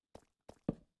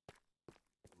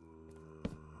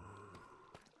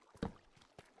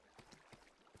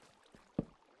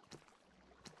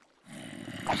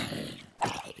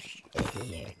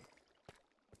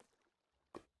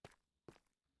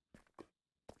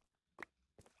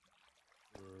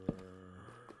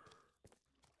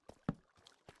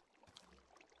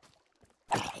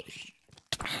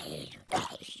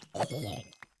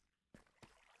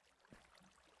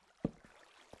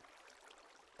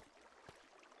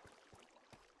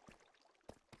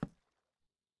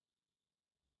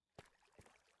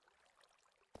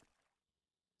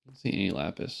 I don't see any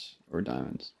lapis or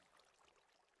diamonds.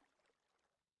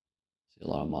 I see a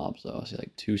lot of mobs though. I see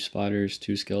like 2 spiders,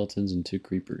 2 skeletons, and 2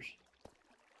 creepers.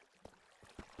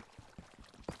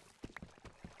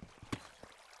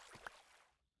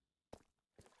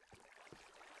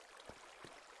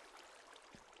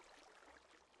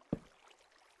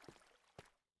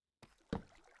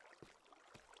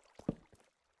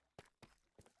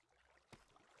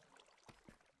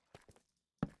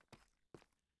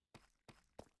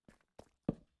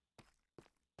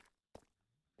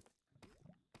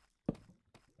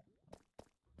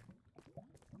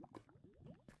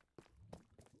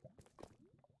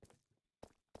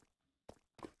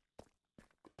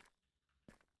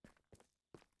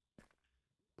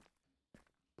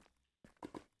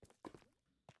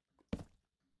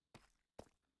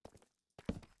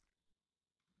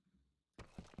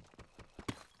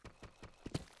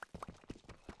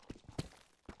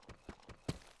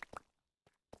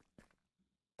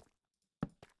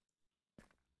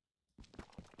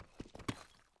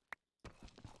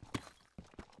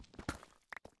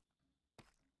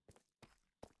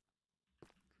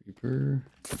 deeper.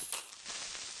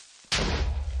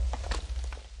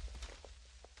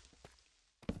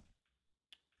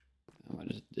 I might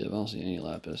just dip. I don't see any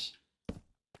lapis.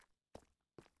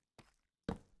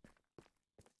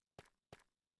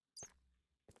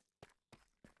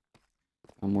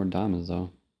 Found more diamonds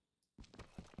though.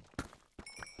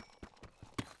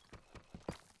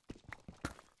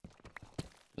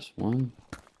 Just one.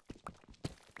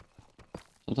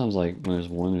 Sometimes like when there's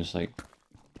one, there's like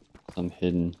some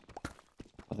hidden.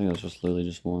 I think that's just literally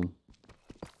just one.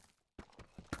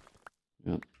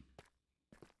 Yep.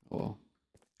 Oh well.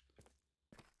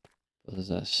 What is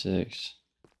that? 6.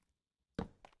 Yeah,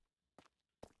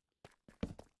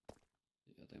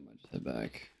 I think I might just head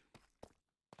back.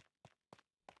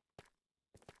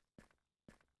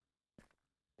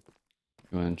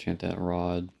 Go ahead and enchant that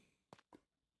rod.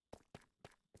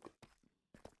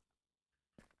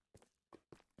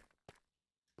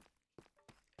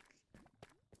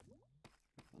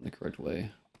 The correct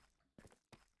way.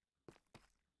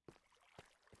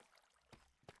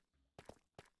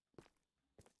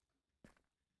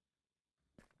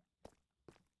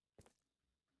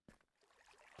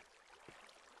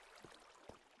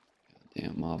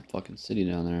 Damn mob fucking city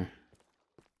down there.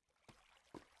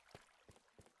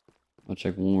 I'll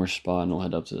check one more spot and we'll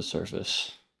head up to the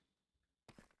surface.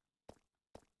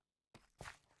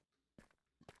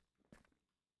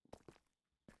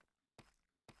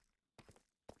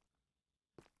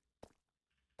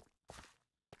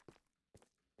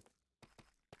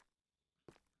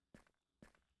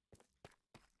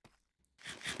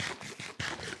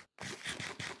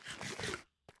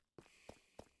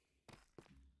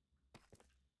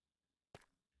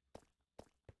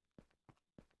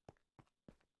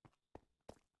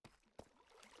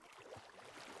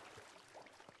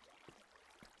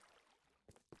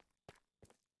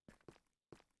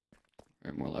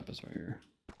 Alright, more lapis right here.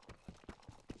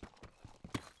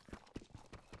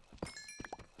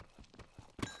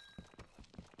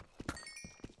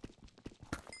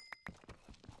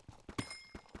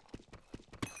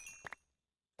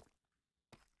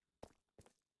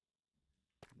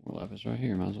 More lapis right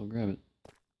here, might as well grab it.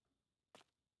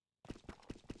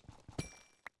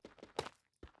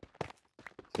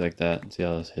 See like that? See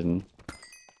how that's hidden?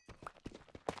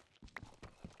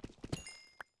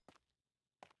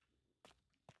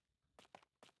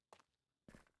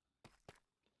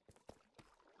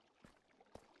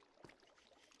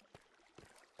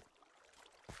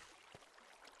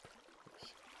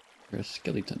 There's a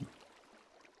skeleton.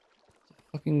 There's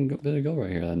a fucking bit of gold right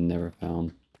here that I never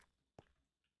found.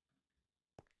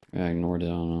 Maybe I ignored it,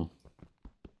 I don't know.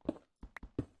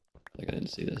 Like I didn't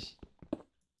see this.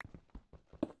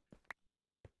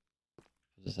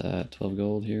 What's this at? 12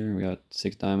 gold here. We got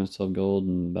 6 diamonds, 12 gold,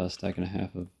 and about a stack and a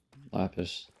half of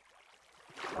lapis.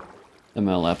 The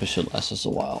amount of lapis should last us a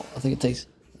while. I think it takes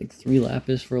like 3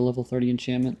 lapis for a level 30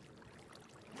 enchantment.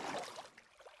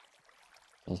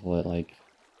 That's what, like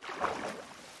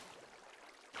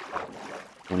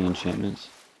 20 enchantments.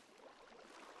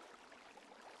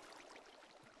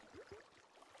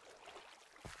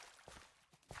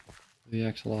 The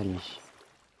axolotls.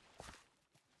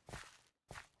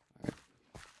 Alright.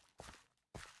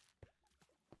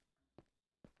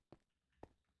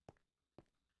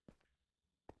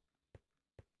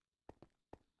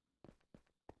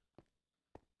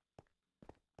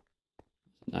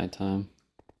 Nighttime.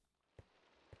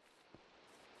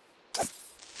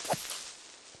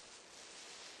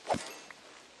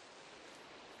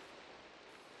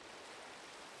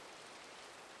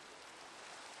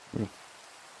 What the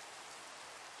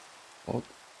fuck?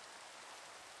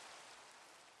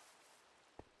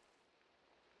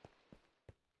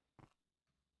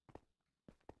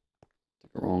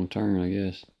 Took a wrong turn, I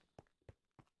guess.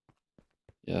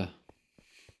 Yeah. I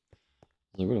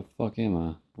was like, where the fuck am I?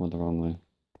 I went the wrong way.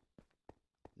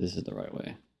 This is the right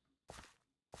way.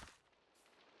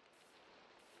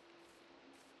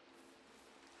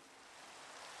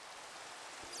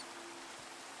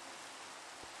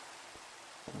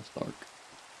 Oh, it's dark.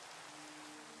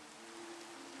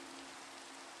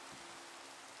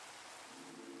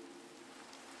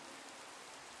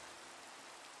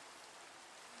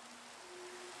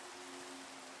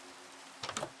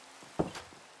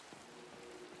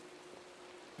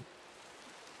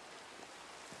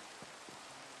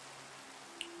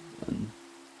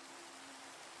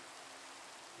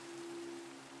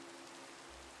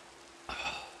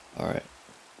 Alright.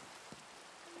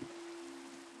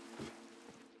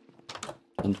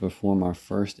 Time to perform our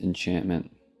first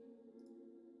enchantment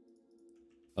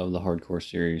of the hardcore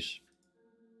series.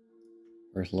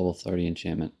 First level 30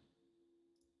 enchantment.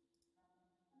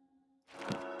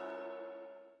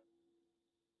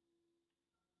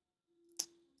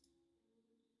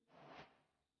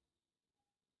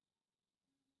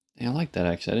 Hey, I like that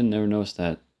actually. I didn't never notice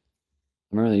that. I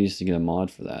remember they used to get a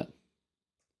mod for that.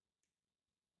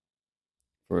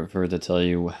 For it to tell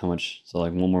you how much, so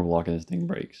like one more block and this thing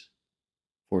breaks.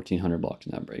 1,400 blocks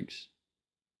and that breaks.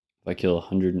 If I kill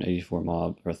 184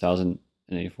 mobs, or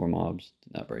 1,084 mobs,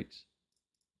 then that breaks.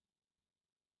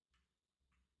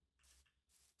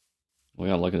 We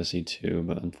got lucky to see two,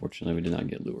 but unfortunately we did not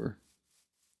get lure.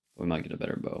 We might get a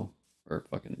better bow, or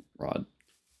fucking rod.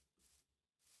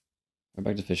 Right,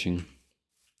 back to fishing.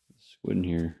 Squid in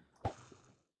here.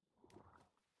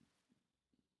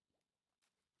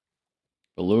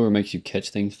 But lure makes you catch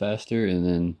things faster, and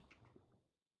then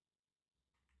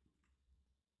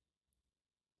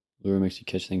lure makes you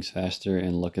catch things faster,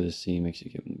 and luck of the sea makes you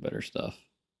get better stuff.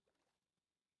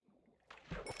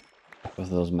 Both of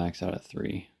those max out at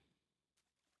 3.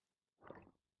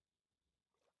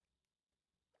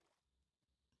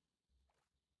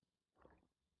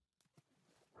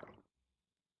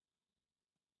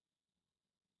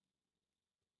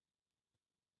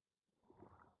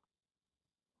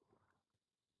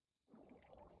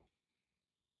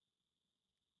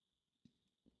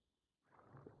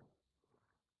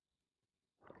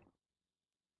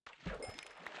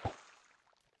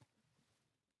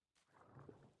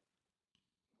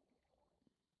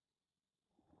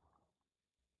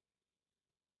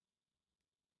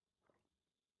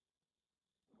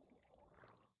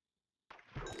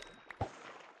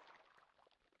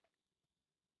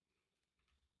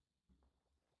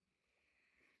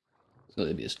 So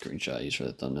that'd be a screenshot I use for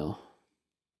the thumbnail.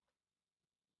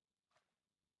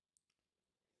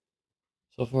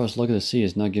 So far, this luck of the sea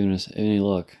is not giving us any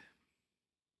luck.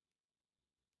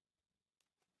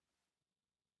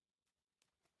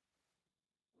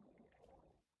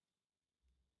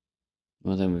 The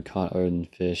only thing we caught other than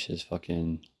fish is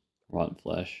fucking rotten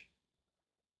flesh.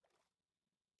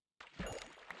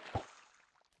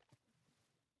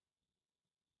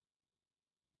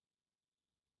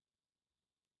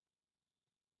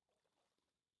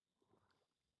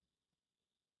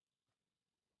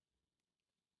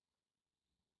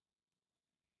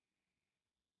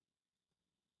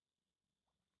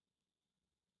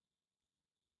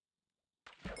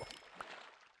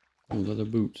 Oh, leather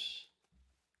boots.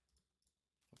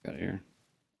 Fuck out of here.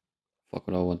 Fuck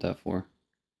would I want that for?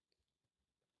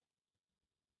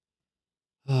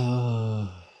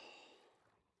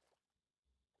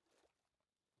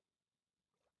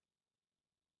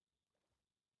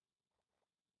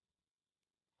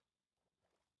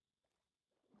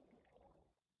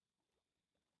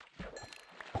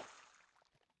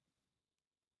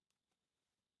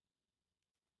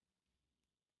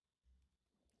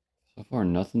 So far,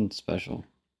 nothing special.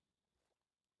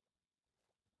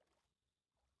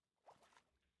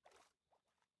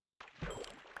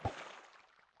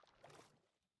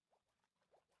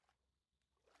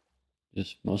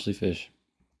 Just mostly fish.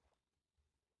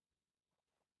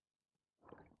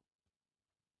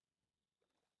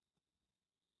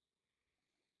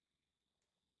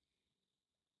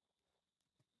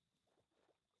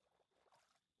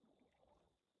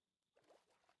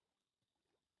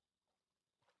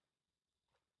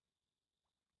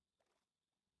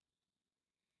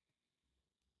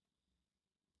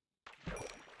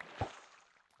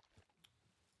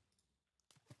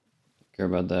 Don't care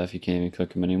about that if you can't even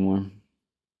cook them anymore.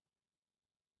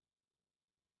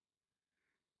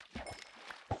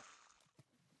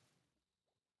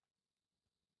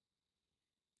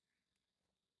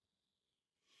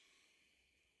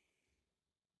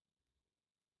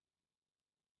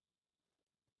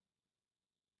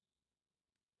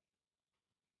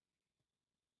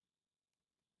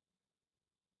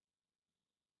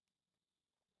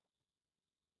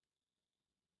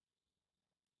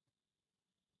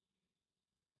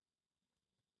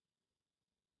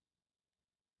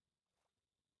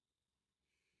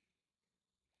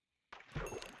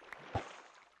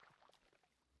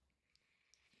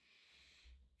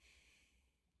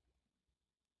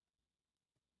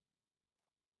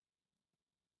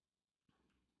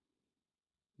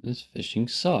 This fishing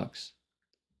sucks.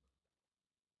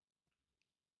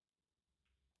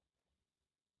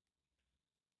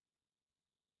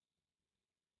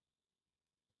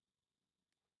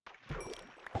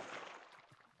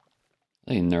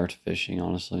 I think nerfed fishing,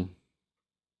 honestly.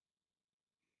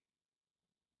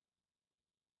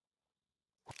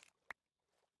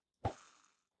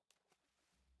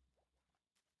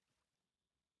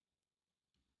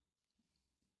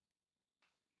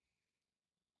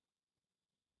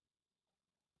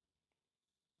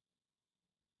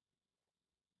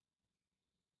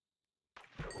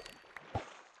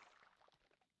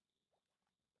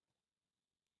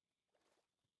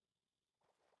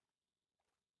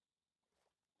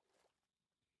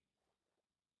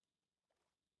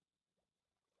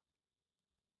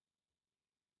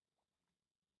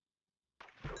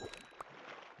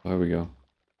 Oh, here we go.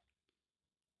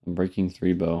 I'm breaking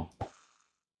 3 bow.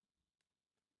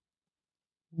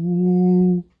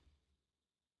 Ooh.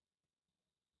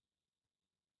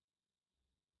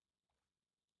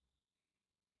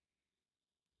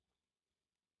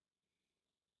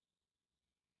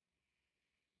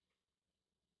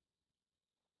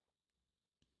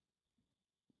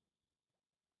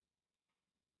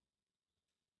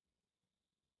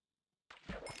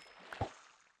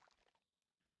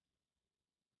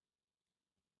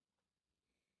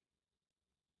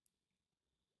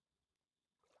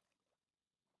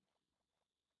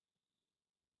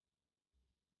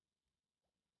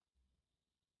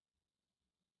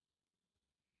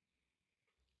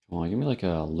 Come on, give me like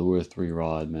a lure 3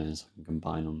 rod, man, so I can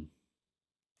combine them.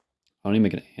 I don't even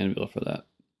make an anvil for that.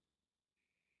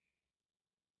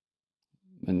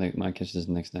 And like, my catch is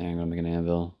the next thing. I'm gonna make an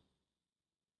anvil.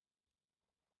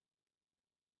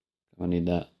 I need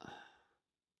that.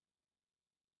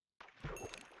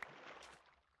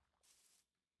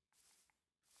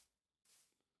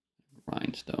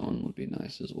 Rhinestone would be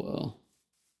nice as well.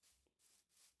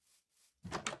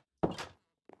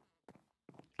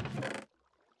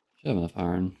 Should have enough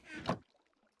iron.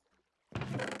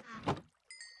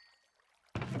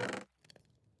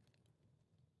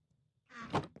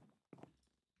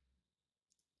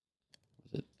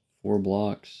 Was it 4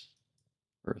 blocks?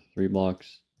 Or 3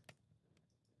 blocks?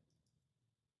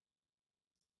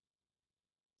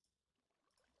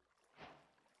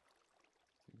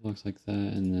 Blocks like that,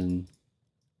 and then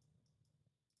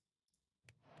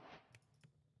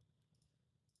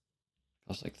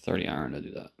costs like 30 iron to do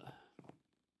that.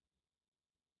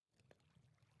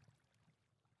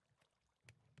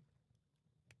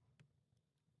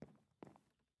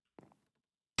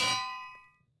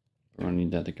 We're gonna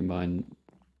need that to combine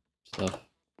stuff.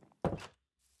 Alright.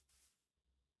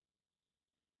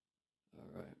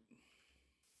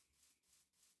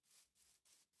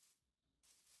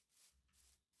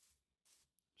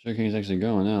 Sugarcane's actually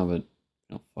going now, but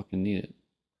I don't fucking need it.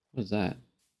 What is that?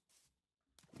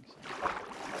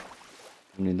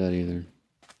 Don't need that either.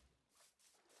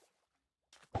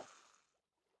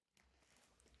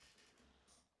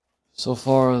 So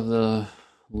far, the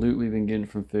loot we've been getting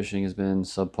from fishing has been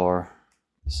subpar,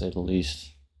 to say the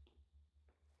least.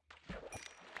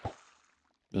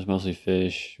 Just mostly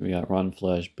fish. We got rotten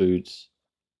flesh, boots,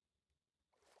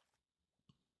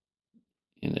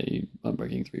 and a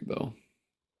unbreaking 3 bow.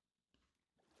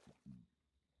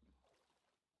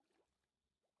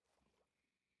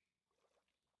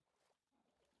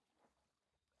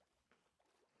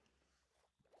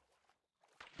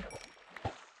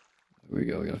 Here we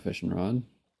go. We got a fishing rod.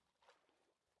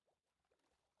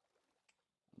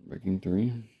 Unbreaking 3.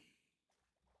 If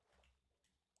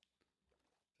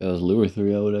that was lure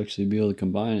 3, I would actually be able to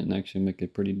combine it and actually make a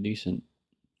pretty decent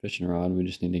fishing rod. We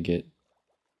just need to get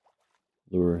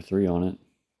lure 3 on it.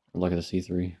 Or look at the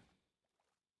C3.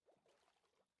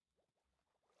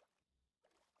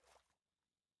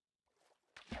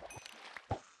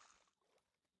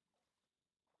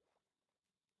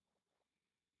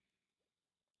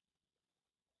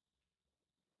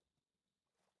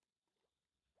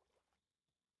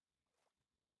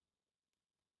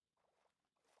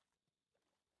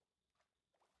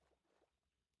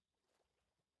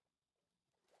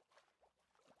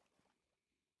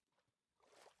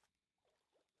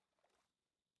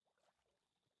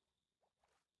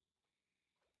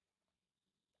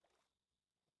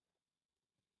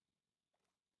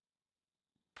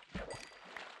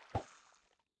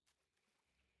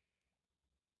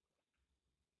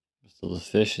 So the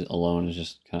fish alone is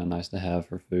just kind of nice to have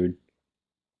for food.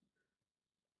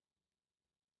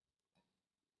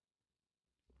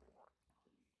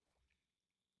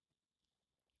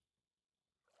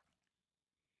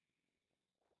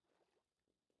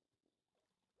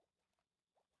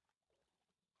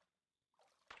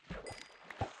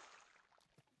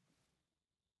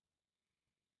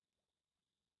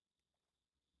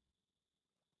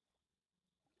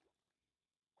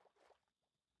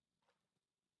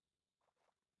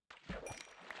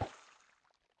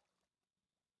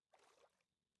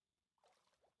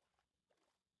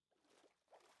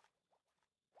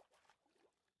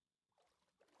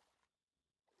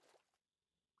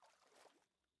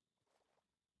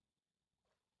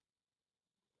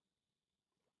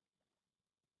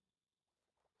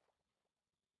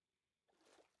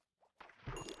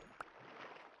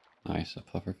 Nice, a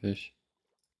puffer fish.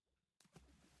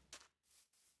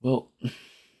 Well,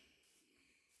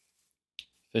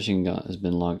 fishing has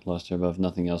been lackluster, but if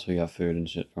nothing else, we got food and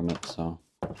shit from it, so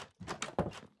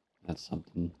that's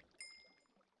something.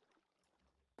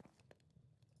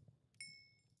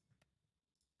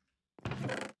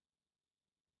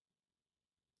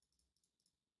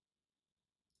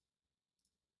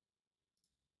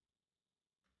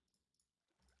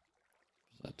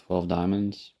 that 12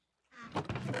 diamonds.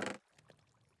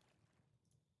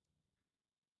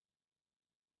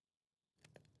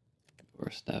 Or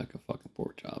a stack of fucking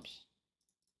pork chops.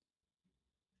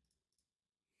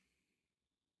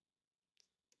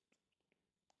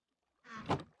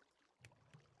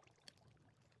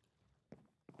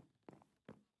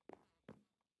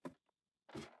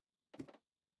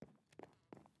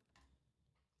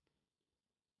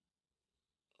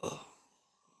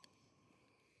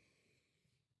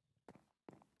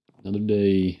 Another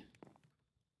day.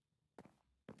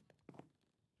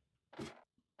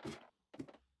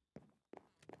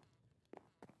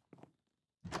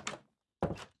 I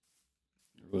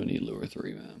really need lure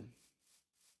 3, man.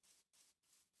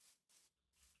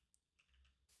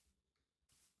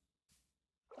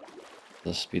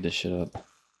 Let's speed this shit up.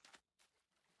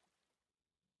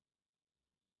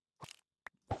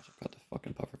 Got the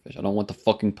fucking pufferfish. I don't want the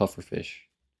fucking pufferfish.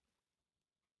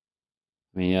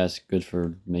 I mean, yeah, it's good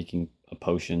for making a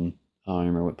potion. I don't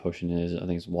remember what potion it is. I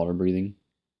think it's water breathing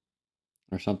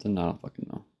or something. I don't fucking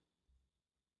know.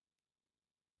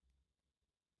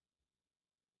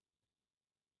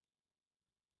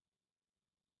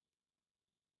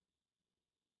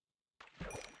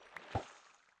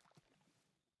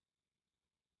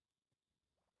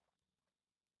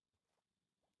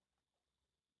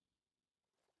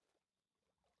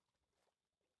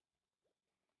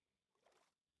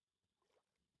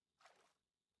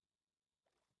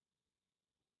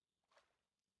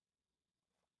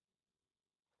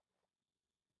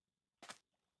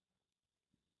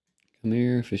 Come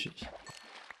here, fishes.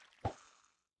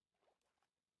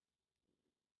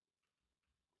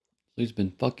 He's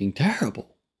been fucking terrible.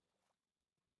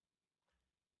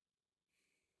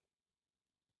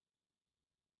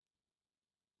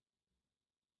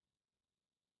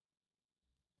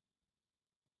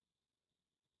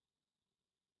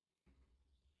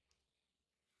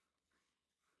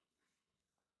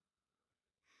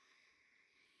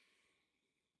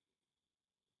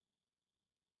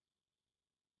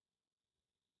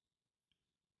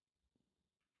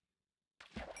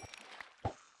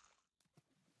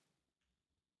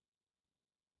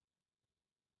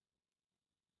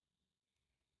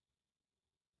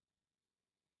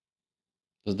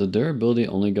 Does the durability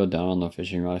only go down on the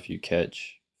fishing rod if you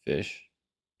catch fish?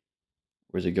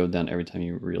 Or does it go down every time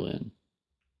you reel in?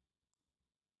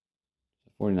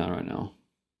 49 right now.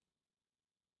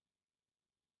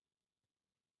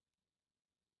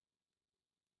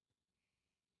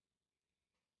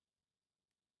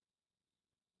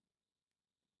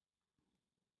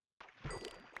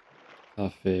 A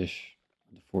fish.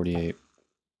 48.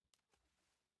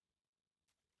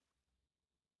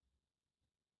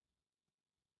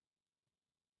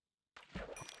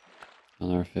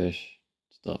 Another fish.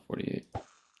 Still at 48.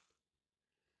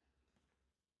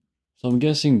 So I'm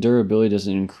guessing durability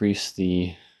doesn't increase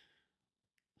the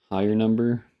higher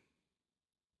number.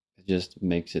 It just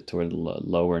makes it toward the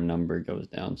lower number goes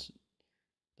down. So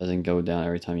it doesn't go down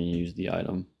every time you use the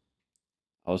item.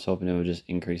 I was hoping it would just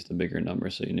increase the bigger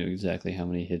number so you knew exactly how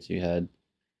many hits you had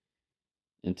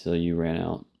until you ran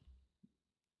out.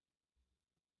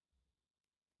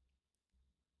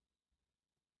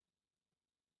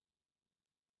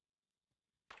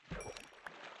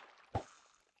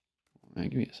 Man,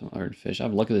 give me some other fish. I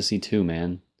have luck of the sea too,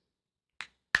 man.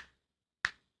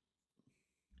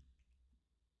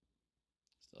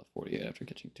 Still 48 after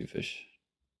catching 2 fish.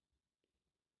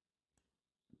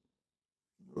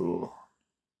 Ooh.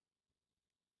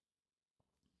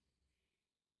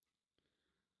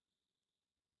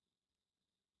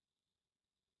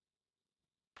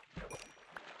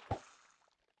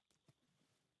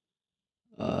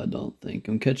 I don't think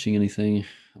I'm catching anything.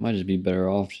 I might just be better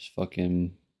off just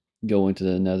fucking going to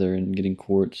the nether and getting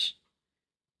quartz.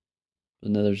 The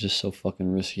nether's just so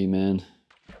fucking risky, man.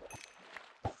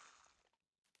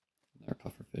 Our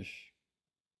pufferfish.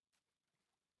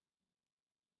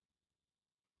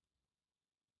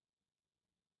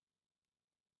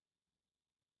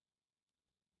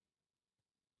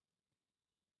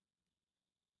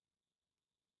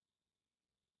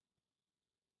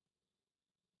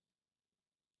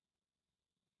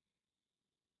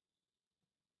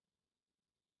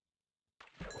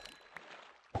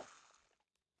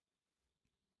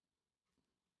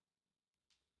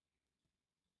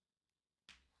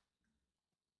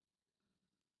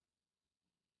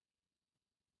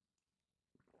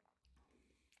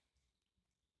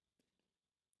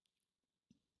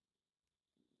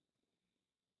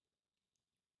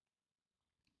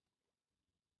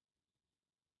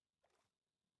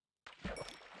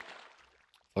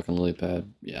 Fucking lily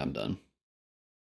pad. Yeah, I'm done.